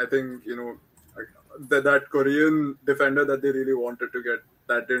because I think, that Korean defender that they really wanted to get,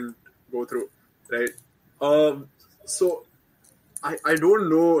 that didn't go through, right? So I don't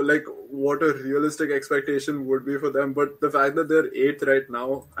know like what a realistic expectation would be for them, but the fact that they're 8th right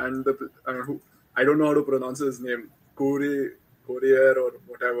now and I don't know how to pronounce his name, Courier or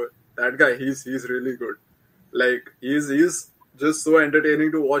whatever, that guy, he's really good. Like he's just so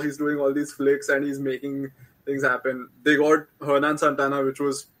entertaining to watch. He's doing all these flicks and he's making things happen. They got Hernan Santana, which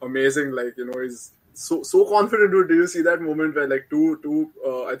was amazing. Like, he's so confident. Did you see that moment where like two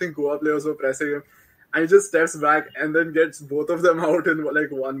I think Goa players were pressing him and he just steps back and then gets both of them out in like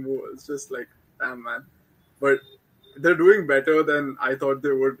one move? It's just like, damn, man. But they're doing better than I thought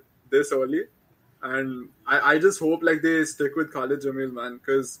they would this early. And I just hope like they stick with Khalid Jamil, man,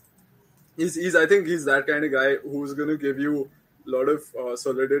 because I think he's that kind of guy who's going to give you a lot of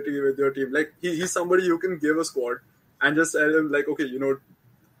solidity with your team. Like he's somebody you can give a squad and just tell him like, okay,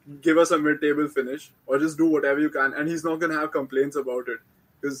 give us a mid-table finish or just do whatever you can, and he's not going to have complaints about it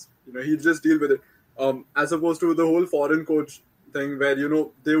because he'll just deal with it. As opposed to the whole foreign coach thing where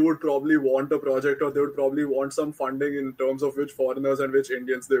they would probably want a project or they would probably want some funding in terms of which foreigners and which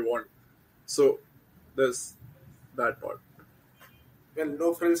Indians they want. So there's that part. Well,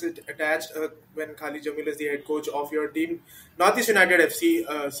 no frills attached when Khalid Jamil is the head coach of your team. Northeast United FC,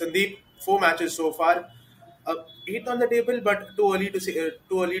 Sandeep, 4 matches so far, 8th on the table, but too early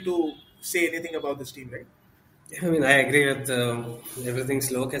to say anything about this team, right? I mean, I agree with everything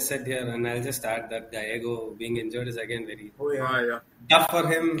Sloke has said here, and I'll just add that Gallego being injured is again very tough for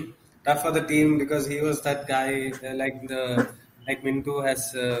him, tough for the team, because he was that guy like Mintu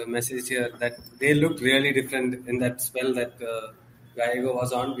has messaged here that they looked really different in that spell that Gallego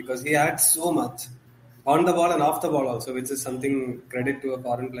was on, because he had so much on the ball and off the ball also, which is something credit to a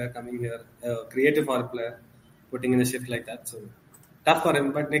foreign player coming here, a creative foreign player putting in a shift like that. So tough for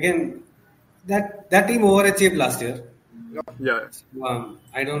him, but again, that team overachieved last year. Yeah.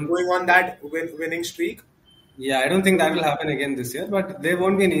 I don't going on that winning streak. Yeah, I don't think that will happen again this year, but they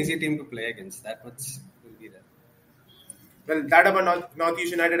won't be an easy team to play against. That much will be there. Well, that about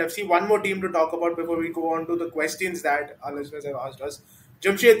Northeast United FC. One more team to talk about before we go on to the questions that our listeners have asked us.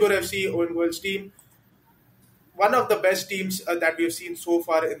 Jamshedpur FC, Owen Gold's team. One of the best teams that we have seen so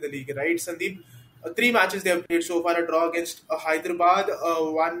far in the league, right, Sandeep? 3 matches they have played so far: a draw against Hyderabad,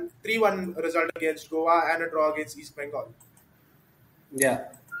 a 3-1 result against Goa, and a draw against East Bengal. Yeah.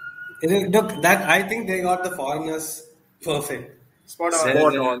 Look, that I think they got the foreigners perfect. Spot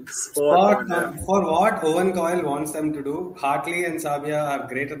on. Yeah. For what Owen Coyle wants them to do, Hartley and Sabia are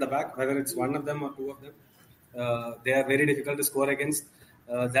great at the back, whether it's one of them or two of them. They are very difficult to score against.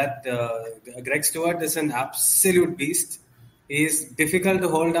 Greg Stewart is an absolute beast. He's difficult to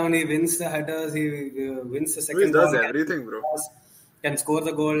hold down. He wins the headers. He wins the second ball. He does everything, bro. Can score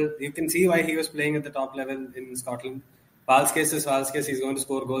the goal. You can see why he was playing at the top level in Scotland. Valskes is Valskes. He's going to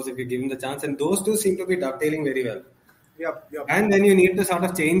score goals if you give him the chance. And those two seem to be dovetailing very well. Yep. And then you need to sort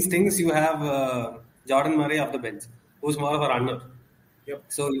of change things. You have Jordan Murray off the bench, who's more of a runner. Yep.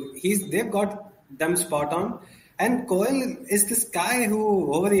 So they've got them spot on. And Coyle is this guy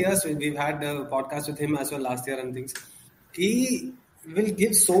who, over the years, we've had a podcast with him as well last year and things. He will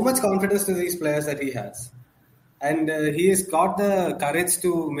give so much confidence to these players that he has. And he has got the courage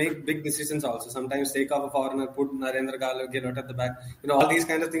to make big decisions also. Sometimes take off a foreigner, put Narendra Galu, get out at the back. All these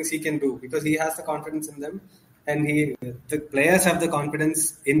kind of things he can do because he has the confidence in them. And the players have the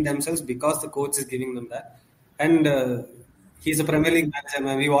confidence in themselves because the coach is giving them that. And he's a Premier League manager.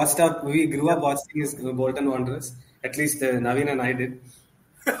 Man. We grew up watching his Bolton Wanderers. At least Naveen and I did.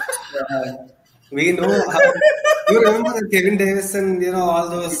 We know how. You remember Kevin Davis and all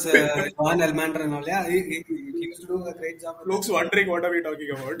those Johan Elmander and all. Yeah, he used to do a great job. Folks wondering what are we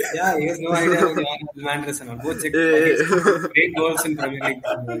talking about? Yeah, he has no idea about Johan Elmander and all. Both great goals in Premier League.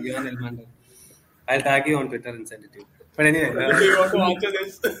 Johan Elmander. I'll tag you on Twitter and send it to you. But anyway, do you want to answer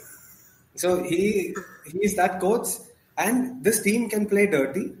this? So he's that coach, and this team can play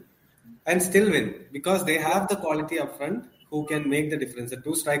dirty and still win because they have the quality up front who can make the difference. The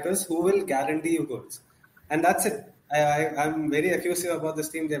two strikers who will guarantee you goals. And that's it. I'm very effusive about this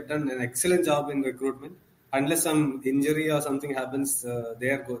team. They've done an excellent job in recruitment. Unless some injury or something happens, they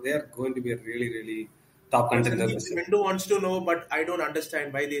are going to be a really, really top contender. Window wants to know, but I don't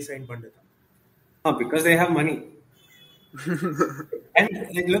understand why they signed Pandita. Because they have money. And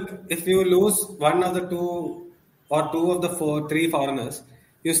look, if you lose one of the two or two of the three foreigners,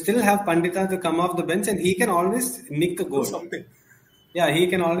 you still have Pandita to come off the bench and he can always nick a goal. Something. Yeah, he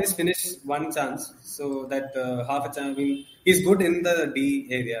can always finish one chance. So that half a chance. I mean, he's good in the D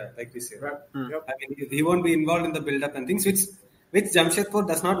area, like we say. Right? Yep. I mean, he won't be involved in the build-up and things, which Jamshedpur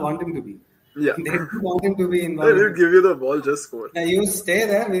does not want him to be. Yeah. They don't want him to be involved. They will give you the ball, just score. Yeah, you stay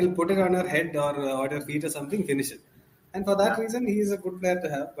there, we'll put it on your head or on your feet or something, finish it. And for that reason, he is a good player to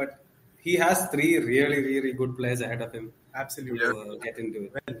have. But he has three really, really good players ahead of him. Absolutely. To get into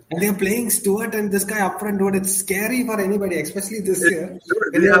it. And they're playing Stewart and this guy up front, dude. It's scary for anybody, especially this year.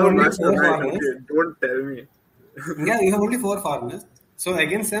 Dude, we have a match tonight. Okay, don't tell me. Yeah, you have only 4 foreigners. So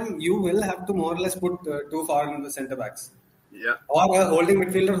against them, you will have to more or less put 2 foreign centre backs. Yeah. Or a holding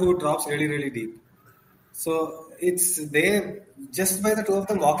midfielder who drops really, really deep. So they just by the two of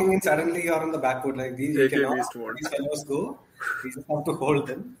them walking in suddenly or on the back foot like these, these fellows go. You just have to hold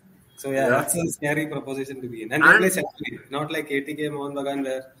them. So that's a scary proposition to be in. And they play centrally, not like ATK Mohan Bagan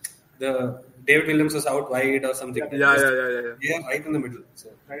where the David Williams was out wide or something. Yeah. They are right in the middle. So.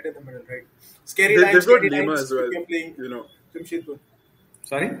 Right in the middle, right. Scary They've got Lima Lima as well. Playing Jamshedpur.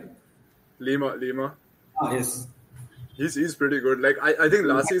 Sorry? Lima. Ah, yes. He's pretty good. Like I think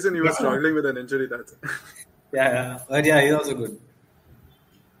last season he was struggling with an injury. That's but he's also good.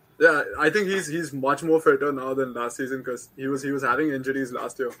 Yeah, I think he's much more fitter now than last season because he was having injuries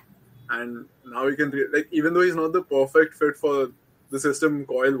last year, and now he can even though he's not the perfect fit for the system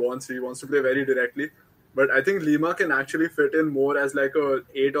Coyle wants, he wants to play very directly. But I think Lima can actually fit in more as like a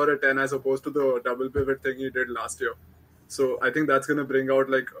 8 or a 10 as opposed to the double pivot thing he did last year. So I think that's going to bring out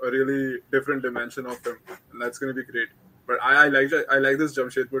like a really different dimension of him, and that's going to be great. But I like this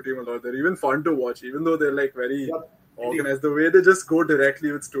Jamshedpur team a lot. They're even fun to watch, even though they're like very organized. The way they just go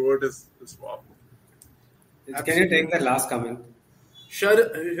directly with Stewart is wow. Can you take that last comment? Sure,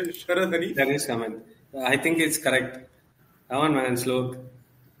 Danish. Danish comment. I think it's correct. Come on, man, slow.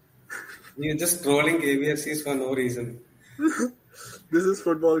 You're just trolling ABFCs for no reason. This is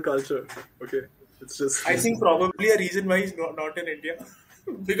football culture. Okay. It's just. I think probably a reason why he's not in India.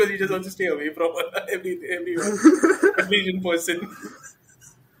 Because he just wants to stay away from every Asian person.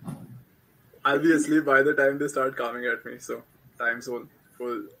 I'll be asleep by the time they start coming at me. So, time zone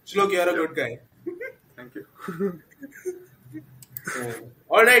full. Shlok, you're a good guy. Thank you.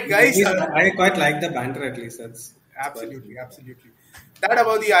 All right, guys. I quite like the banter at least. That's absolutely. That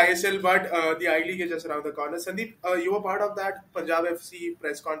about the ISL, but the I League is just around the corner. Sandeep, you were part of that Punjab FC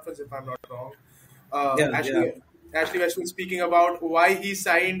press conference, if I'm not wrong. Ashley Westwood speaking about why he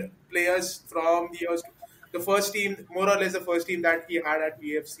signed players from the first team, more or less the first team that he had at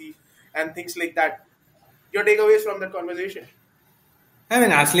BFC and things like that. Your takeaways from that conversation? I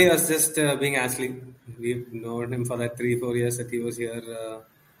mean, Ashley was just being Ashley. We've known him for that 3-4 years that he was here.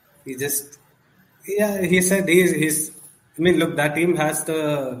 He said he's. I mean, look, that team has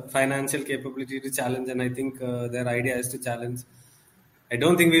the financial capability to challenge, and I think their idea is to challenge. I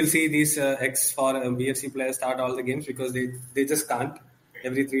don't think we'll see these BFC players start all the games because they just can't.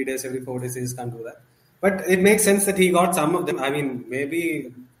 Every 3 days, every 4 days, they just can't do that. But it makes sense that he got some of them. I mean,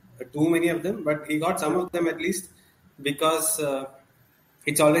 maybe too many of them, but he got some of them at least because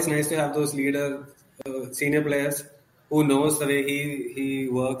it's always nice to have those senior players who knows the way he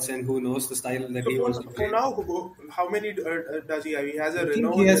works and who knows the style that he wants to play. For now, how many does he have? He has I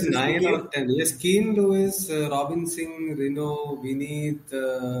think he has 9 or 10. He has Keane Lewis, Robin Singh, Rino, Vineet,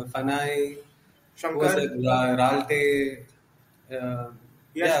 Fanai, Shankar, Ralte.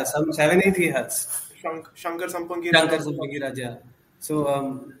 Some 7-8 he has. Shankar Sampangi Shankar Raj. Sampagiraj, yeah.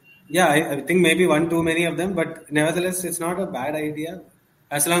 So, yeah, I think maybe one too many of them, but nevertheless, it's not a bad idea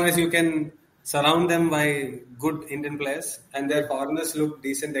as long as you can surround them by good Indian players and their foreigners look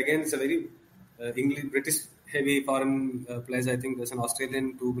decent. Again, it's a very English, British heavy foreign players. I think there's an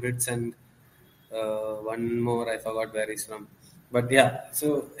Australian, two Brits, and one more. I forgot where he's from. But yeah,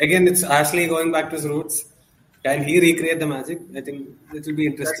 so again, it's Ashley going back to his roots. Can he recreate the magic? I think it will be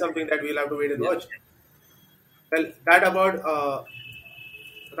That's interesting. something that we'll have to wait and Yeah. watch. Well, that about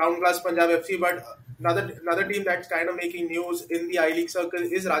round class Punjab FC, but another team that's kind of making news in the I League circle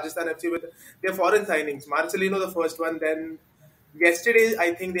is Rajasthan FC with their foreign signings. Marcelino, the first one. Then yesterday,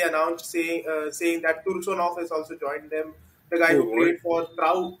 I think they announced saying that Tursunov has also joined them. The guy Oh, who what? played for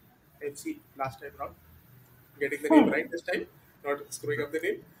Trau FC last time round. Getting the name right this time, not screwing up the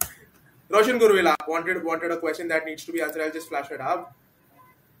name. Roshan Guruvela wanted a question that needs to be answered. I'll just flash it up.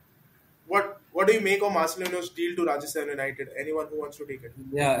 What do you make of Marcelino's deal to Rajasthan United? Anyone who wants to take it?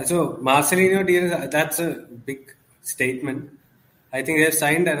 Yeah, so Marcelino deal, that's a big statement. I think they've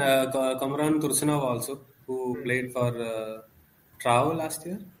signed Kamran Tursunov also, who played for Trau last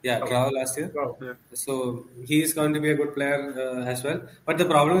year. Yeah, Trau last year. Wow. Yeah. So he's going to be a good player as well. But the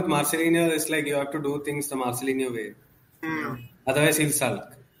problem with Marcelino is like you have to do things the Marcelino way. Yeah. Otherwise, he'll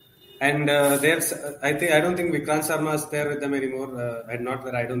sulk. And there's, I don't think Vikrant Sharma is there with them anymore. And not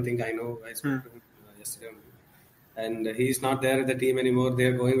that I don't think I know. I spoke to him yesterday only. And he's not there with the team anymore.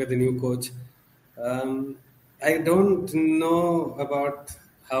 They're going with the new coach. I don't know about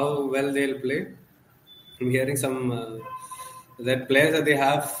how well they'll play. I'm hearing some that players that they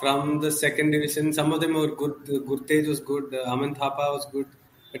have from the second division. Some of them were good. Gurtej was good. Aman Thapa was good.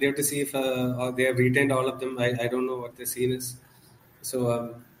 But you have to see if or they have retained all of them. I don't know what the scene is.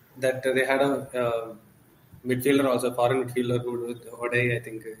 So that they had a midfielder also, foreign midfielder who Odey, I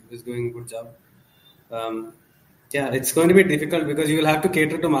think, is doing a good job. Yeah, it's going to be difficult because you will have to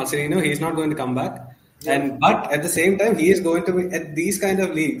cater to Marcelino. He's not going to come back. But at the same time, he is going to be at these kind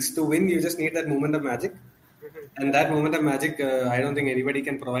of leagues to win. You just need that moment of magic, and that moment of magic, I don't think anybody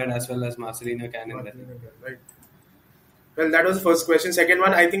can provide as well as Marcelino can in that. Right. Well, that was the first question. Second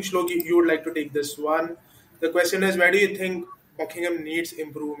one, I think Shloki, you would like to take this one. The question is, where do you think Buckingham needs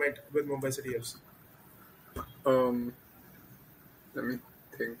improvement with Mumbai City FC? Let me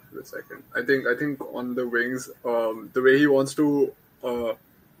think for a second. I think on the wings, the way he wants to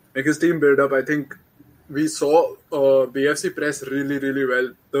make his team build up, I think we saw BFC press really, really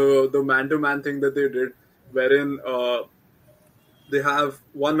well. The man-to-man thing that they did, wherein they have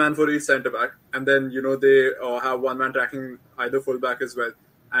one man for each centre back, and then they have one man tracking either full back as well,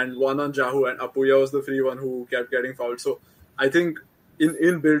 and one on Jahu, and Apuya was the free one who kept getting fouled. So I think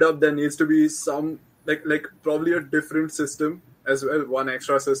in build up there needs to be some like probably a different system as well, one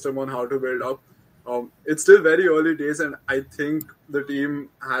extra system on how to build up. It's still very early days, and I think the team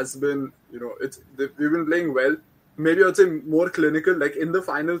has been, we've been playing well. Maybe I'd say more clinical. Like in the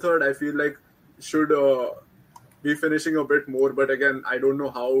final third, I feel like should be finishing a bit more. But again, I don't know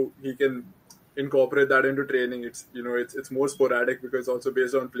how he can incorporate that into training. It's more sporadic because also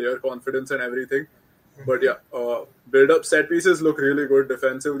based on player confidence and everything. But yeah, build up set pieces look really good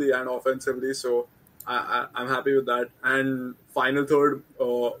defensively and offensively. So I'm happy with that. And final third,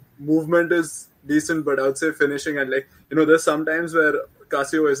 movement is decent, but I would say finishing and there's sometimes where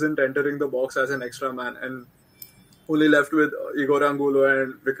Casio isn't entering the box as an extra man and only left with Igor Angulo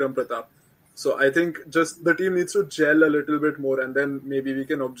and Vikram Pratap. So I think just the team needs to gel a little bit more, and then maybe we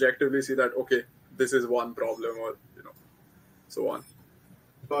can objectively see that, okay, this is one problem or, so on.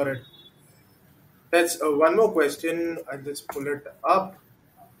 Got it. That's one more question. I'll just pull it up.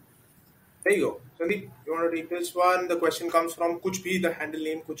 There you go. Sandeep, you want to take this one? The question comes from Kuchbi, the handle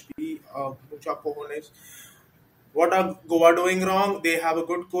name Kuchbi, Mucha Cojones. What are Goa doing wrong? They have a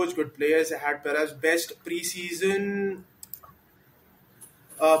good coach, good players. They had perhaps best preseason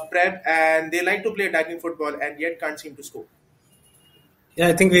prep, and they like to play attacking football and yet can't seem to score. Yeah,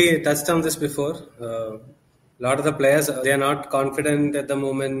 I think we touched on this before. A lot of the players, they are not confident at the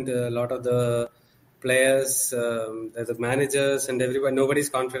moment. A lot of the players, the managers and everybody, nobody's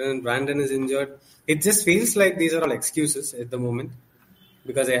confident. Brandon is injured. It just feels like these are all excuses at the moment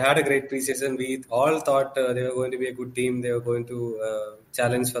because they had a great preseason. We all thought they were going to be a good team. They were going to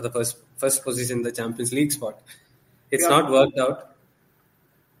challenge for the first position in the Champions League spot. It's not worked out.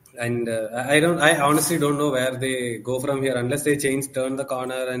 And I honestly don't know where they go from here unless they turn the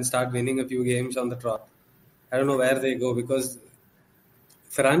corner and start winning a few games on the trot. I don't know where they go because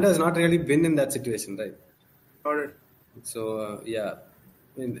Ferranda has not really been in that situation, right? Got it. So yeah,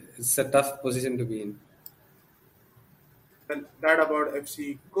 it's a tough position to be in. Well, that about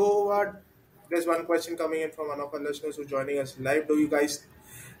FC Goa. there's one question coming in from one of our listeners who's joining us live. Do you guys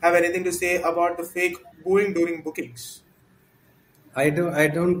have anything to say about the fake booing during bookings? I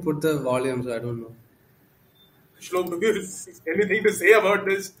don't put the volume, so I don't know. Shlok, do you have anything to say about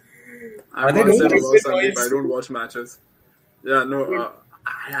this? I Are they must doing say, that? because Noise. Sandeep, I don't watch matches. Yeah, no,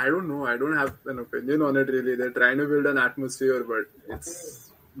 I don't know. I don't have an opinion on it really. They're trying to build an atmosphere, but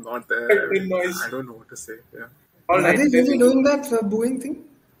it's not there. Background noise. I don't know what to say. Yeah, All Are right, they then really doing that booing thing?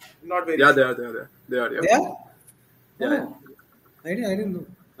 not very yeah, sure. they are. Yeah, They are? yeah. Oh, I didn't know.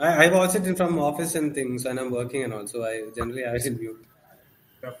 I watch it from office and things when I'm working and all, so I generally have it in mute.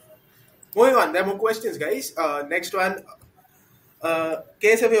 Yeah. Moving on, there are more questions, guys. Next one.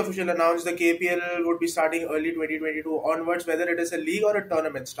 KSFA official announced the KPL would be starting early 2022 onwards, whether it is a league or a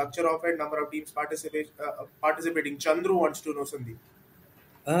tournament. Structure of it, number of teams participating. Chandru wants to know, Sandeep.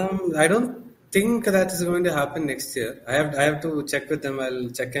 I don't think that is going to happen next year. I have to check with them. I'll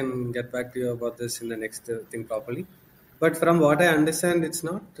check and get back to you about this in the next thing properly. But from what I understand, it's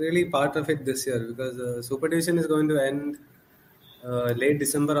not really part of it this year because Super Division is going to end late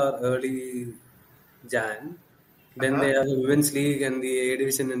December or early Jan. Then they Uh-huh. have the Women's League and the A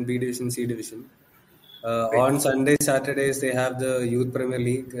Division and B Division, C Division. Right. On Sundays, Saturdays, they have the Youth Premier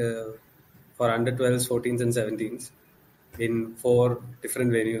League for under 12s, 14s, and 17s in 4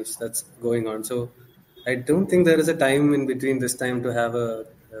 different venues that's going on. So I don't think there is a time in between this time to have a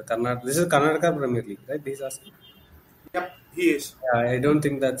Karnataka. This is Karnataka Premier League, right? He's asking. Yep, he is. Yeah, I don't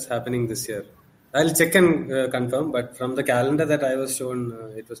think that's happening this year. I'll check and confirm, but from the calendar that I was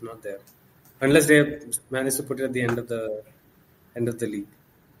shown, it was not there, unless they managed to put it at the end of the league.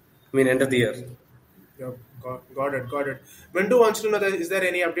 I mean, end of the year. Yep, got it. Mintu wants to know that is there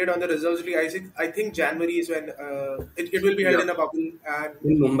any update on the reserves league? I think January is when it will be held Yeah. in a bubble and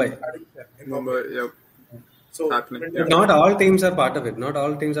In Mumbai. in Mumbai. Mumbai, yeah, So happening. Mintu- Yeah. Not all teams are part of it. Not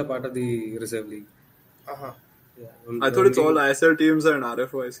all teams are part of the reserve league. Uh-huh. Yeah, I thought it's all only- ISL teams and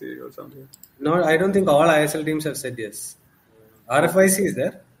RFYC or something. No, I don't think all ISL teams have said yes. RFIC is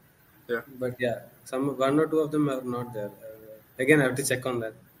there, Yeah. but yeah, one or two of them are not there. Again, I have to check on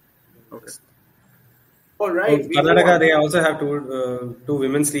that. Okay. All right. we move Karnataka, on. they also have two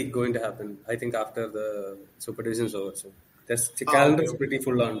women's league going to happen. I think after the Super Division is over. So the calendar is pretty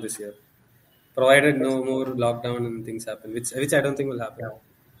full on this year, provided no more lockdown and things happen, which I don't think will happen.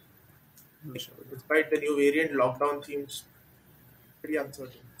 Despite the new variant, lockdown seems pretty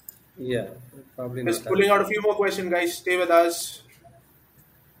uncertain. Yeah, probably Just not. pulling out a few more questions, guys. Stay with us.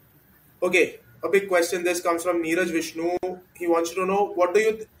 Okay, a big question. This comes from Neeraj Vishnu. He wants to know what do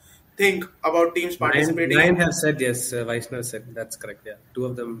you think about teams participating Nine have said yes. Vaishnav said that's correct. Yeah, 2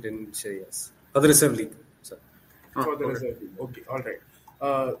 of them didn't say yes for the reserve league. So, for the okay. reserve league. Okay, all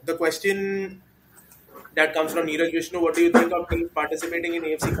right. The question that comes from Neeraj Vishnu: what do you think of teams participating in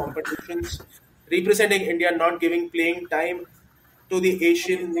AFC competitions, representing India, not giving playing time to the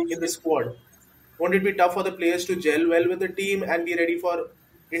Asian in the squad? Won't it be tough for the players to gel well with the team and be ready for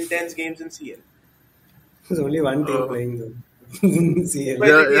intense games in CL? there's only one team playing though. CL. But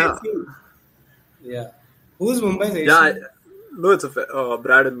Yeah, the yeah. AFC Yeah. Who's Mumbai's Asian? Yeah, no, it's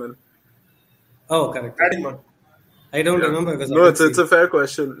Brad Inman. Oh, correct. adding on. I don't remember because No, I it's didn't see a fair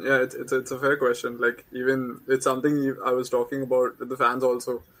question. Yeah, it's a fair question. Like, even it's something I was talking about with the fans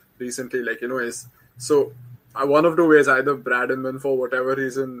also recently. Like, is so one of 2 ways: either Brad Inman, for whatever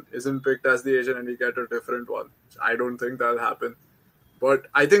reason, isn't picked as the agent and we get a different one. I don't think that'll happen. But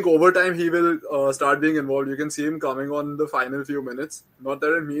I think over time he will start being involved. You can see him coming on the final few minutes. Not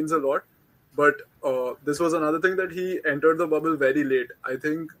that it means a lot, but this was another thing that he entered the bubble very late. I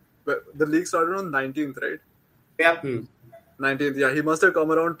think the league started on 19th, right? Yeah. 19th, yeah. He must have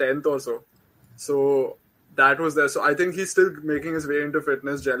come around 10th or so. So that was there. So I think he's still making his way into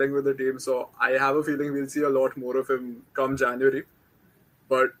fitness, gelling with the team. So I have a feeling we'll see a lot more of him come January.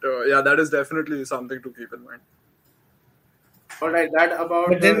 But yeah, that is definitely something to keep in mind. All right, that about.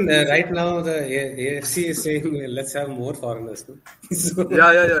 But then right now the AFC is saying let's have more foreigners. No? So,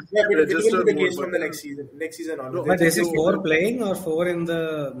 Yeah. Yeah, but it Register will be the more, case from but- the next season. Next season onwards. but is it 4 playing or 4 in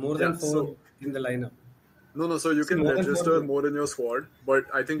the more than Yeah, 4 so- in the lineup? No. So you can more than register four. more in your squad, but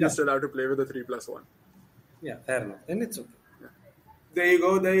I think Yeah. you still have to play with a 3+1. Yeah, fair enough. Then it's okay. There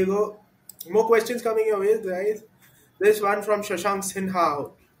you go. More questions coming your way, guys. This one from Shashank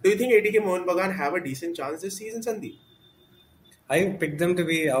Sinha. Do you think ATK Mohan Bagan have a decent chance this season, Sandeep? I picked them to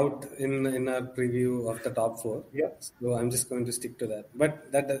be out in our preview of the top 4. Yeah. So I'm just going to stick to that. But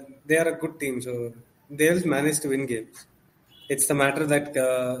they are a good team, so they'll manage to win games. It's the matter that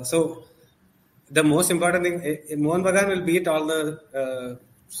so the most important thing, Mohan Bagan will beat all the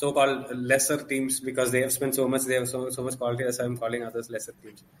so-called lesser teams because they have spent so much. They have so much quality. As I'm calling others lesser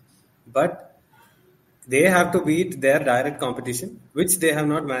teams. But they have to beat their direct competition, which they have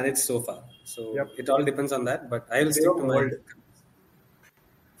not managed so far. So Yep. it all depends on that. But I will They stick were to my mauled.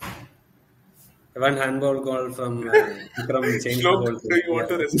 one handball goal from Vikram changed the Shlok, whole do thing. you want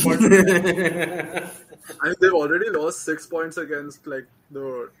to Yeah. respond to that? I mean, they've already lost 6 points against like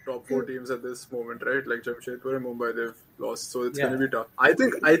the top four teams at this moment, right? Like Jamshedpur and Mumbai, they've lost, so it's going to Yeah. be tough.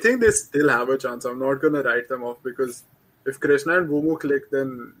 I think they still have a chance. I'm not going to write them off because if Krishna and Bumu click,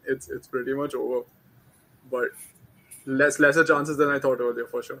 then it's pretty much over. But lesser chances than I thought earlier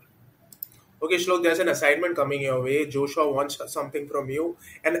for sure. Okay, Shlok, there's an assignment coming your way. Joshua wants something from you.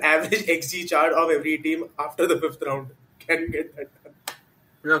 An average XG chart of every team after the fifth round. Can you get that done?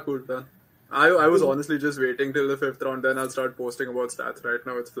 Yeah, cool, done. I was honestly just waiting till the fifth round, then I'll start posting about stats. Right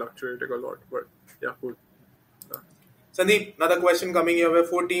now, it's fluctuating a lot, but yeah, cool. Sandeep, another question coming your way.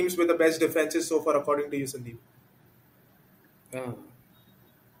 4 teams with the best defenses so far, according to you, Sandeep. Oh.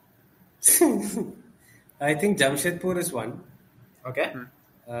 I think Jamshedpur is one. Okay.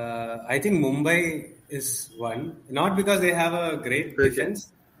 I think Mumbai is one. Not because they have a great Okay.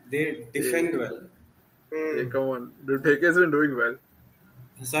 defense. They defend well. Hey, come on. Dude, Bheke has been doing well.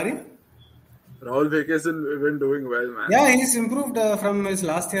 Sorry? Rahul Bheke has been doing well, man. Yeah, he's improved from his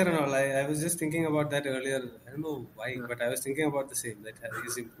last year and all. I was just thinking about that earlier. I don't know why, but I was thinking about the same, that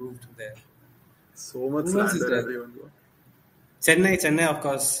he's improved there. So much Who else is slander, there? everyone. Bro. Chennai, of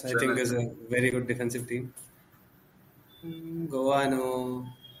course, I think Chennai. is a very good defensive team. Goa, no.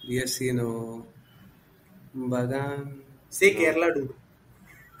 BFC, no. Bagan. Say Kerala, dude.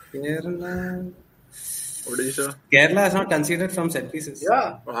 Kerala. Odisha. Kerala is not considered from set pieces.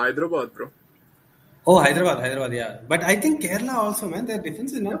 Yeah. Oh, Hyderabad, bro. Oh, Hyderabad, yeah. But I think Kerala also, man, their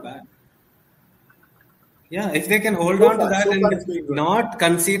defense is not bad. Yeah, if they can hold So on to far- that so far and it's been good. not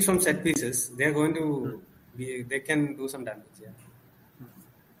concede from set pieces, they're going to be, they can do some damage, yeah.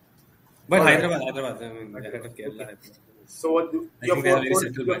 But Alright. Hyderabad, I mean, ahead of Kerala. Hyderabad. So what? I Your think they are very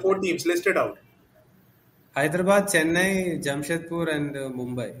settled your back. 4 teams listed out. Hyderabad, Chennai, Jamshedpur, and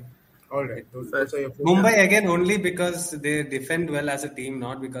Mumbai. All right. Those are your 4. Mumbai again only because they defend well as a team,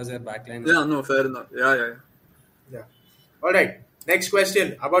 not because their backline. Yeah, no, fair enough. Yeah. Yeah. All right. Next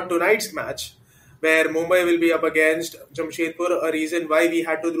question about tonight's match, where Mumbai will be up against Jamshedpur. A reason why we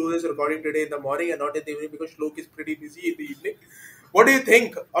had to do this recording today in the morning and not in the evening because Shlok is pretty busy in the evening. What do you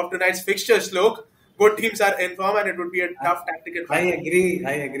think of tonight's fixture, Shlok? Both teams are in form and it would be a tough tactical I fight.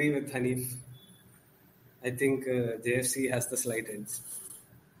 agree with Hanif. I think JFC has the slight edge.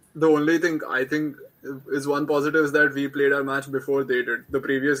 The only thing I think is one positive is that we played our match before they did, the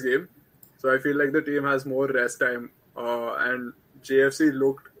previous game. So I feel like the team has more rest time. And JFC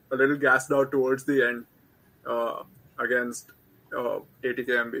looked a little gassed out towards the end against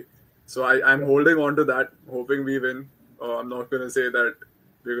 80KMB. So I'm holding on to that, hoping we win. I'm not going to say that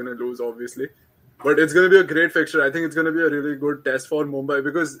we're going to lose, obviously. But it's going to be a great fixture. I think it's going to be a really good test for Mumbai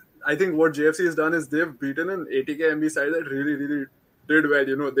because I think what JFC has done is they've beaten an 80KMB side that really, really did well.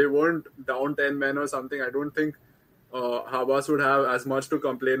 You know, they weren't down 10 men or something. I don't think Habas would have as much to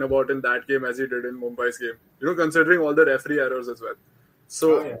complain about in that game as he did in Mumbai's game. You know, considering all the referee errors as well.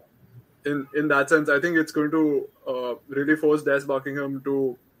 So, in that sense, I think it's going to really force Des Buckingham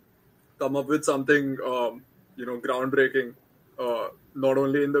to come up with something, groundbreaking. Not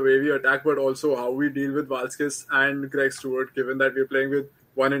only in the way we attack, but also how we deal with Valskis and Greg Stewart, given that we're playing with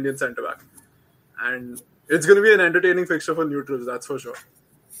one Indian centre back. And it's going to be an entertaining fixture for neutrals, that's for sure.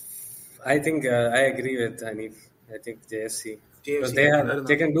 I think I agree with Hanif. I think JFC. Because JFC.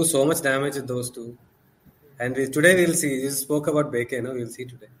 they can do so much damage with those two. And today we'll see. You spoke about Beke, no? We'll see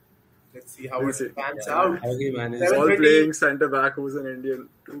today. Let's see how it pans out. How he manages. All 7:30 playing centre back who's an Indian.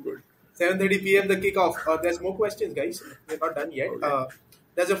 Too good. 7:30 p.m. the kickoff. There's more questions, guys. We're not done yet. Okay.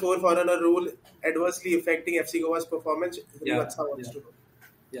 There's a 4-foreigner rule adversely affecting FC Goa's performance. That's how wants to know.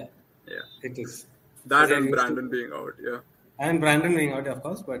 Yeah, it is. That They and used Brandon being out, yeah. And Brandon being out, of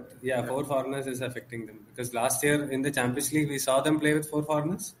course. But 4 foreigners is affecting them. Because last year in the Champions League, we saw them play with 4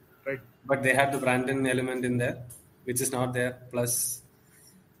 foreigners. Right. But they had the Brandon element in there, which is not there. Plus,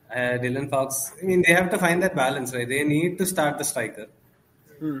 Dylan Fox. I mean, they have to find that balance, right? They need to start the striker.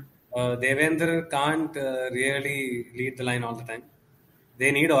 Devendra can't really lead the line all the time.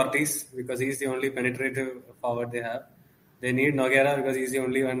 They need Ortiz because he's the only penetrative forward they have. They need Noguera because he's the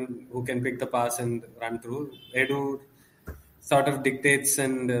only one who can pick the pass and run through. Edu sort of dictates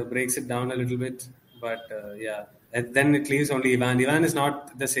and breaks it down a little bit. But and then it leaves only Ivan. Ivan is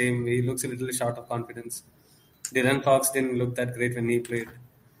not the same. He looks a little short of confidence. Dylan Fox didn't look that great when he played.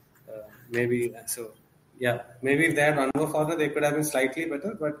 Maybe if they had one more foreigner, they could have been slightly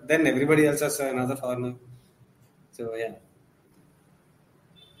better. But then everybody else has another foreigner. So, yeah.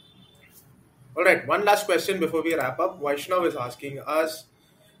 All right, one last question before we wrap up. Vaishnav is asking us,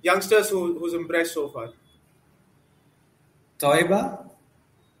 youngsters who's impressed so far. Toiba,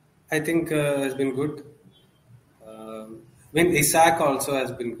 I think, has been good. Isaac also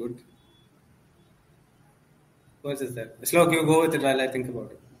has been good. What is that? Slok, you go with it while I think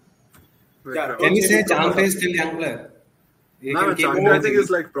about it. Yeah, Vikram. Can don't you say say Vikram Champe Pratap. is still young player? He Nah, can man, keep Chante, I think emerging. is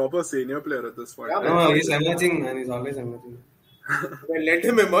like proper senior player at this point. Yeah, Right? man. No, he's emerging, man. He's always emerging. Well, let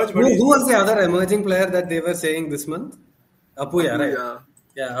him emerge, but Who was the other emerging player that they were saying this month? Apuya, Apu, right? yeah.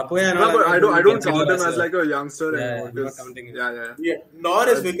 Yeah, Apuya and all. No, but I'm I not don't. going I to don't consider count him as as like a youngster yeah, anymore. I'm not 'Cause- counting him. yeah, yeah. yeah, nor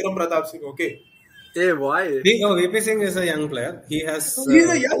is Vikram Pratap Singh. Okay, Hey, why? VP Singh is a young player. He has he's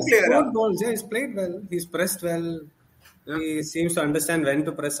a young he's player. scored goals. Yeah, he's played well. He's pressed well. Yeah. He seems to understand when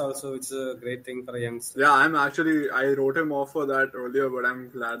to press also. It's a great thing for a youngster. Yeah, I wrote him off for that earlier, but I'm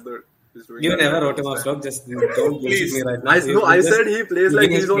glad that he's doing You that never right wrote now. him off, Slok. Just don't bullshit Please. me right now. I You're just said he plays like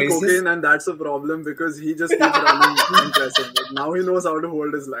giving us he's on praises. cocaine, and that's a problem because he just keeps running and pressing. But now he knows how to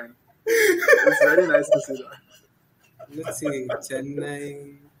hold his line. It's very nice to see that. Let's see.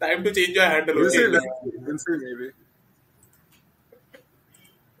 Chennai. Time to change your handle. You Okay, see, maybe.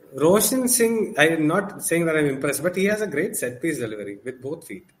 Roshan Singh, I'm not saying that I'm impressed, but he has a great set piece delivery with both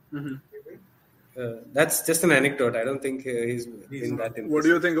feet. Mm-hmm. That's just an anecdote. I don't think he's been that impressive. What do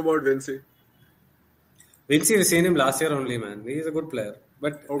you think about Vinci? Vinci, we've seen him last year only, man. He's a good player.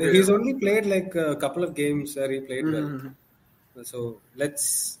 But Okay, he's yeah. only played like a couple of games where he played Mm-hmm. well. So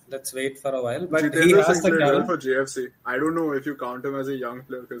let's wait for a while. But he Jitendra has Singh the played well talent. for JFC. I don't know if you count him as a young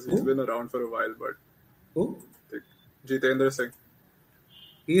player because he's been around for a while, but Who? Jitendra Singh.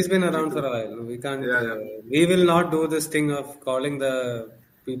 He's been around for a while. We can't. Yeah. We will not do this thing of calling the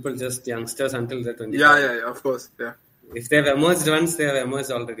people just youngsters until they're 25. Yeah, of course. Yeah. If they have emerged once, they have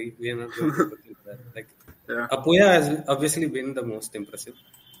emerged already. We are not going to look into that. Like Yeah. Apuya has obviously been the most impressive,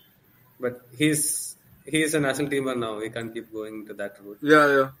 but he's a national teamer now. We can't keep going to that route.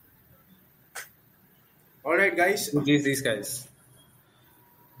 Yeah. all right, guys. These guys.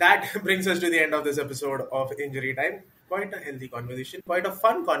 That brings us to the end of this episode of Injury Time. Quite a healthy conversation, quite a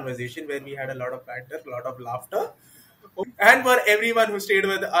fun conversation where we had a lot of banter, a lot of laughter. And for everyone who stayed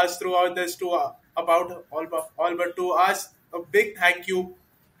with us throughout this about all but to us, a big thank you.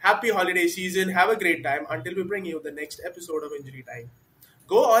 Happy holiday season. Have a great time until we bring you the next episode of Injury Time.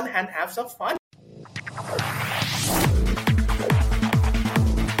 Go on and have some fun.